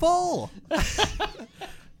 Then a full.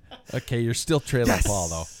 Okay, you're still trailing Yes. Paul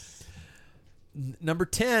though. Number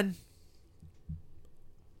 10.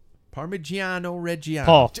 Parmigiano Reggiano.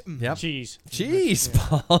 Paul. Yep. Cheese. Jeez,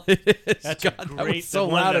 Paul. It is. That's God, a that great. was so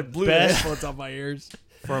one of loud the it blew best the headphones off my ears.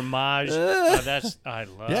 fromage. I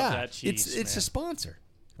love that cheese. it's man. a sponsor.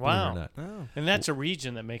 Wow. believe it or not. Oh. And that's a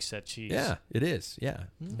region that makes that cheese. Yeah, it is. Yeah.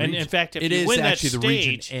 And in fact, if it you is win that actually the stage,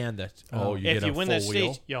 region and the you if get you a win full that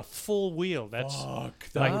wheel. stage, a full wheel. That's Fuck,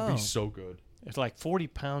 that like would be so good. it's like 40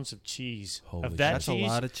 pounds of cheese. Holy of that That's cheese, a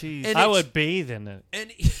lot of cheese. And I it's- would bathe in it.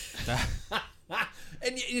 And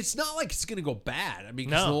And it's not like it's going to go bad. I mean,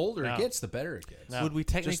 because the older it gets, the better it gets. Would we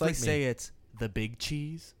technically say it's the big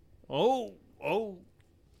cheese? Oh.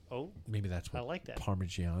 Maybe that's what I like that.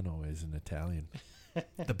 Parmigiano is in Italian.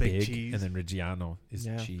 The big cheese. And then Reggiano is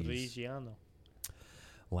cheese. Reggiano.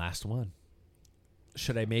 Last one.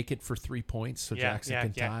 Should I make it for 3 points so Jackson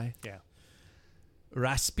can tie? Yeah.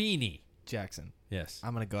 Raspini. Jackson. Yes.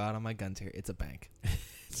 I'm going to go out on my guns here. It's a bank.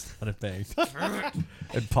 It's not a bank.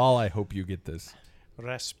 And Paul, I hope you get this.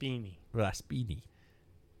 Raspini. Raspini.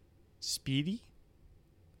 Speedy?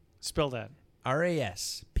 Spell that.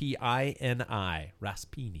 Raspini.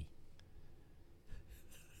 Raspini.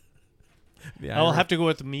 I'll have to go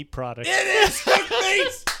with the meat product. It is cooked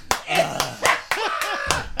meats!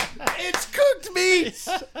 It's cooked meats!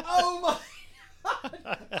 Oh my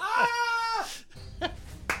God!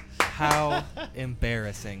 How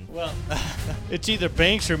embarrassing. Well, it's either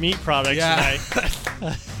banks or meat products tonight.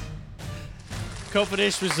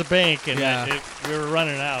 Kopadish was the bank, and we were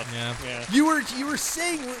running out. Yeah. You were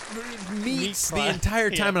saying meats the entire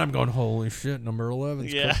time, and I'm going, holy shit, number 11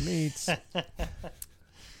 is cooked meats.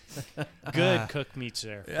 Good cooked meats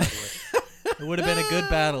there. It would have been a good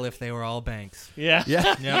battle if they were all banks. Yeah.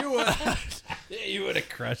 Yep. You would have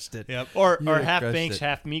crushed it. Yep. Or would've half crushed banks, it.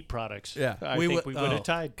 half meat products. Yeah. I think we would have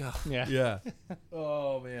tied. God. Yeah. Yeah.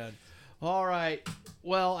 Oh, man. All right.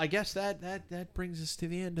 Well, I guess that brings us to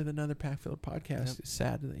the end of another Pack Filler podcast. Yep. It's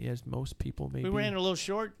sad that, as most people maybe. We ran a little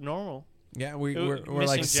short, normal. Yeah, we're missing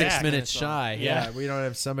like 6 Jack. minutes shy. Yeah. Yeah, we don't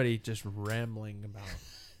have somebody just rambling about.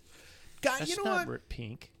 God, That's you know not what?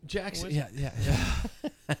 pink. Jackson. Yeah.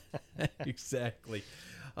 Exactly.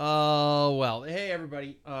 Oh, well. Hey,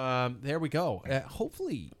 everybody. There we go.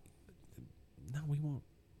 Hopefully, no, we won't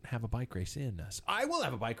have a bike race in us. I will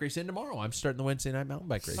have a bike race in tomorrow. I'm starting the Wednesday night mountain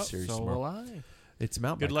bike race series So tomorrow. will I. It's a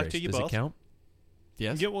mountain Good bike luck race. to you Does both. it count?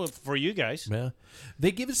 Yes. Yeah, well, for you guys. Yeah.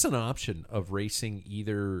 They give us an option of racing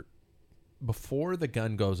either before the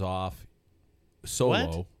gun goes off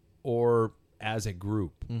solo or as a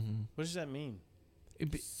group. Mm-hmm. What does that mean?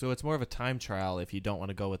 So it's more of a time trial if you don't want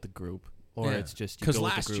to go with the group, or it's just you because go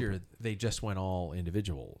with last the group. year they just went all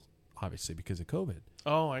individual, obviously because of COVID,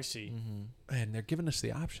 Oh, I see. Mm-hmm. and they're giving us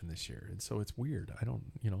the option this year, and so it's weird. I don't,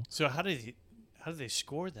 So how do they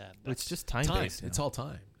score that? It's just time time. based. It's all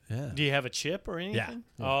time. Yeah. Do you have a chip or anything?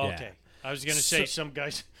 Yeah. Oh, Yeah. okay. I was going to say some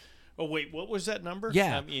guys. Oh wait, what was that number?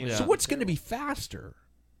 Yeah. I mean, So what's going to be faster,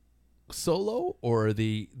 solo or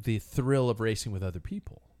the thrill of racing with other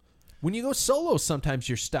people? When you go solo, sometimes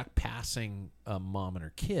you're stuck passing mom and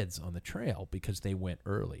her kids on the trail because they went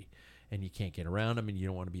early, and you can't get around them, and you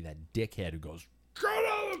don't want to be that dickhead who goes, "Get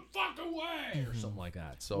out of the fucking way," or something like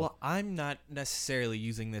that. So, Well, I'm not necessarily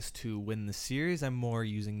using this to win the series. I'm more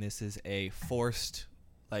using this as a forced,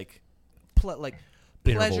 Interval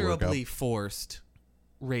pleasurably workout. forced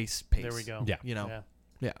race pace. There we go. Yeah. You know. Yeah.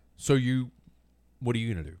 Yeah. so what are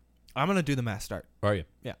you gonna do? I'm gonna do the mass start. Are you?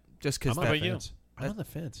 Yeah. Just because How about you? I'm on the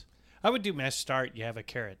fence. I would do mass start. You have a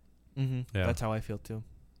carrot. Mm-hmm. Yeah. That's how I feel too.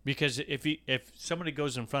 Because if somebody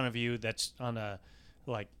goes in front of you that's on a,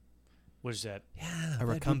 what is that? Yeah, A that would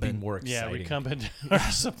be recumbent. more exciting. Yeah, recumbent or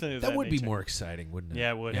something of that That would be nature. more exciting, wouldn't it?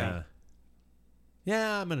 Yeah, it would. Yeah.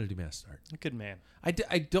 Yeah, I'm gonna do mass start. Good man. I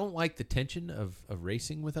don't like the tension of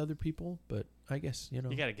racing with other people, but I guess you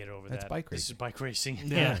You got to get over that's that. bike This is racing. bike racing.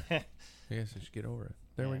 Yeah. Yeah. I guess I should get over it.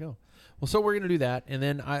 There we Yeah. go. Well, so we're gonna do that, and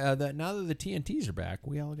then now that the TNTs are back,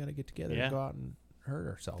 we all got to get together Yeah. and go out and hurt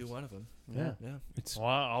ourselves. Do one of them. Yeah. Yeah. It's Well,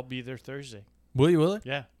 I'll be there Thursday. will you?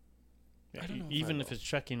 Yeah. I don't know if Even I if will. it's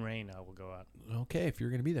chucking rain, I will go out. Okay, if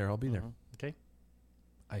you're gonna be there, I'll be there. Mhm. Okay.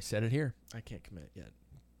 I said it here, I can't commit yet.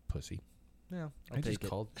 pussy. Yeah. I just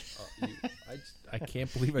called. I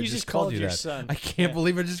can't believe I You just just called called you your that. son. I can't Yeah.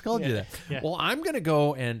 believe I just called you Yeah. that. Yeah. Well, I'm gonna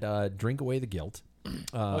go and drink away the guilt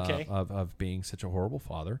Okay. of being such a horrible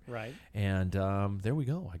father. Right. And there we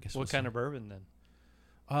go. I guess. What kind of bourbon then?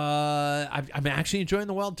 I'm actually enjoying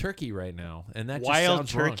the wild turkey right now, and that just Wild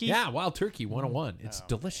sounds wrong. turkey? Yeah, wild turkey 101. It's Oh,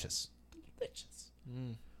 delicious. Delicious.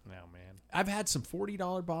 No, man. I've had some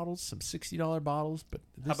 $40 bottles, some $60 bottles, but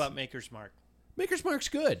How about Maker's Mark? Maker's Mark's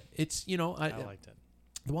good. It's I like that.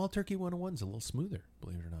 the wild turkey 101's a little smoother,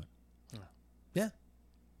 believe it or not. Yeah. Yeah,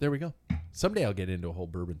 there we go. Someday I'll get into a whole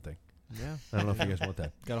bourbon thing. Yeah. I don't know if you guys want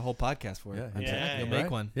that. Got a whole podcast for it. Yeah, Yeah, You'll yeah.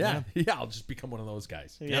 make one. Yeah. I'll just become one of those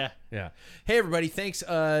guys. Yeah. Yeah. Hey, everybody. Thanks.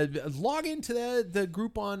 Log into the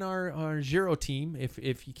group on our Giro team.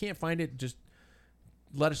 If you can't find it, just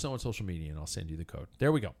let us know on social media, and I'll send you the code.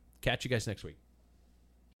 There we go. Catch you guys next week.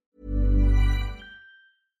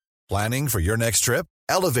 Planning for your next trip?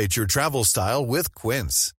 Elevate your travel style with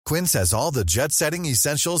Quince. Quince has all the jet-setting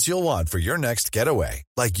essentials you'll want for your next getaway,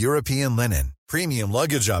 like European linen, premium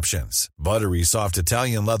luggage options, buttery soft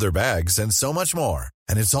Italian leather bags, and so much more.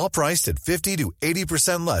 And it's all priced at 50 to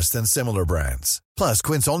 80% less than similar brands. Plus,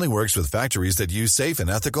 Quince only works with factories that use safe and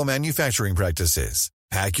ethical manufacturing practices.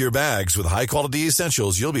 Pack your bags with high-quality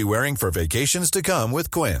essentials you'll be wearing for vacations to come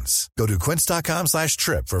with Quince. Go to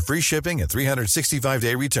quince.com/trip for free shipping and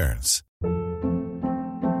 365-day returns.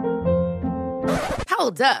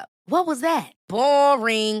 Hold up. What was that?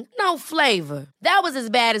 Boring. No flavor. That was as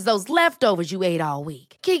bad as those leftovers you ate all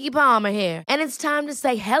week. Keke Palmer here, and it's time to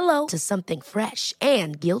say hello to something fresh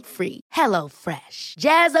and guilt-free. Hello Fresh.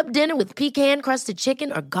 Jazz up dinner with pecan-crusted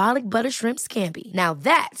chicken or garlic butter shrimp scampi. Now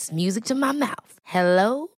that's music to my mouth.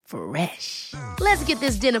 Hello Fresh. Let's get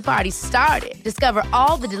this dinner party started. Discover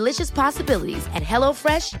all the delicious possibilities at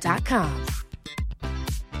hellofresh.com.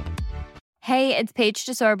 Hey, it's Paige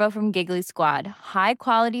DeSorbo from Giggly Squad. High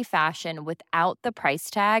quality fashion without the price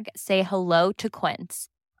tag. Say hello to Quince.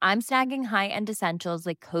 I'm snagging high-end essentials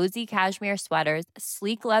like cozy cashmere sweaters,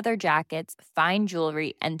 sleek leather jackets, fine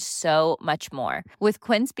jewelry, and so much more. With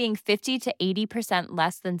Quince being 50 to 80%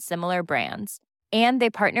 less than similar brands. And they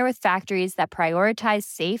partner with factories that prioritize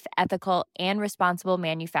safe, ethical, and responsible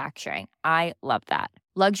manufacturing. I love that.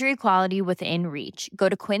 Luxury quality within reach. Go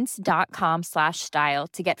to quince.com/style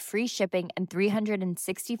to get free shipping and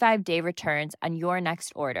 365-day returns on your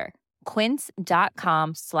next order.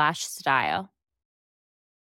 Quince.com/style.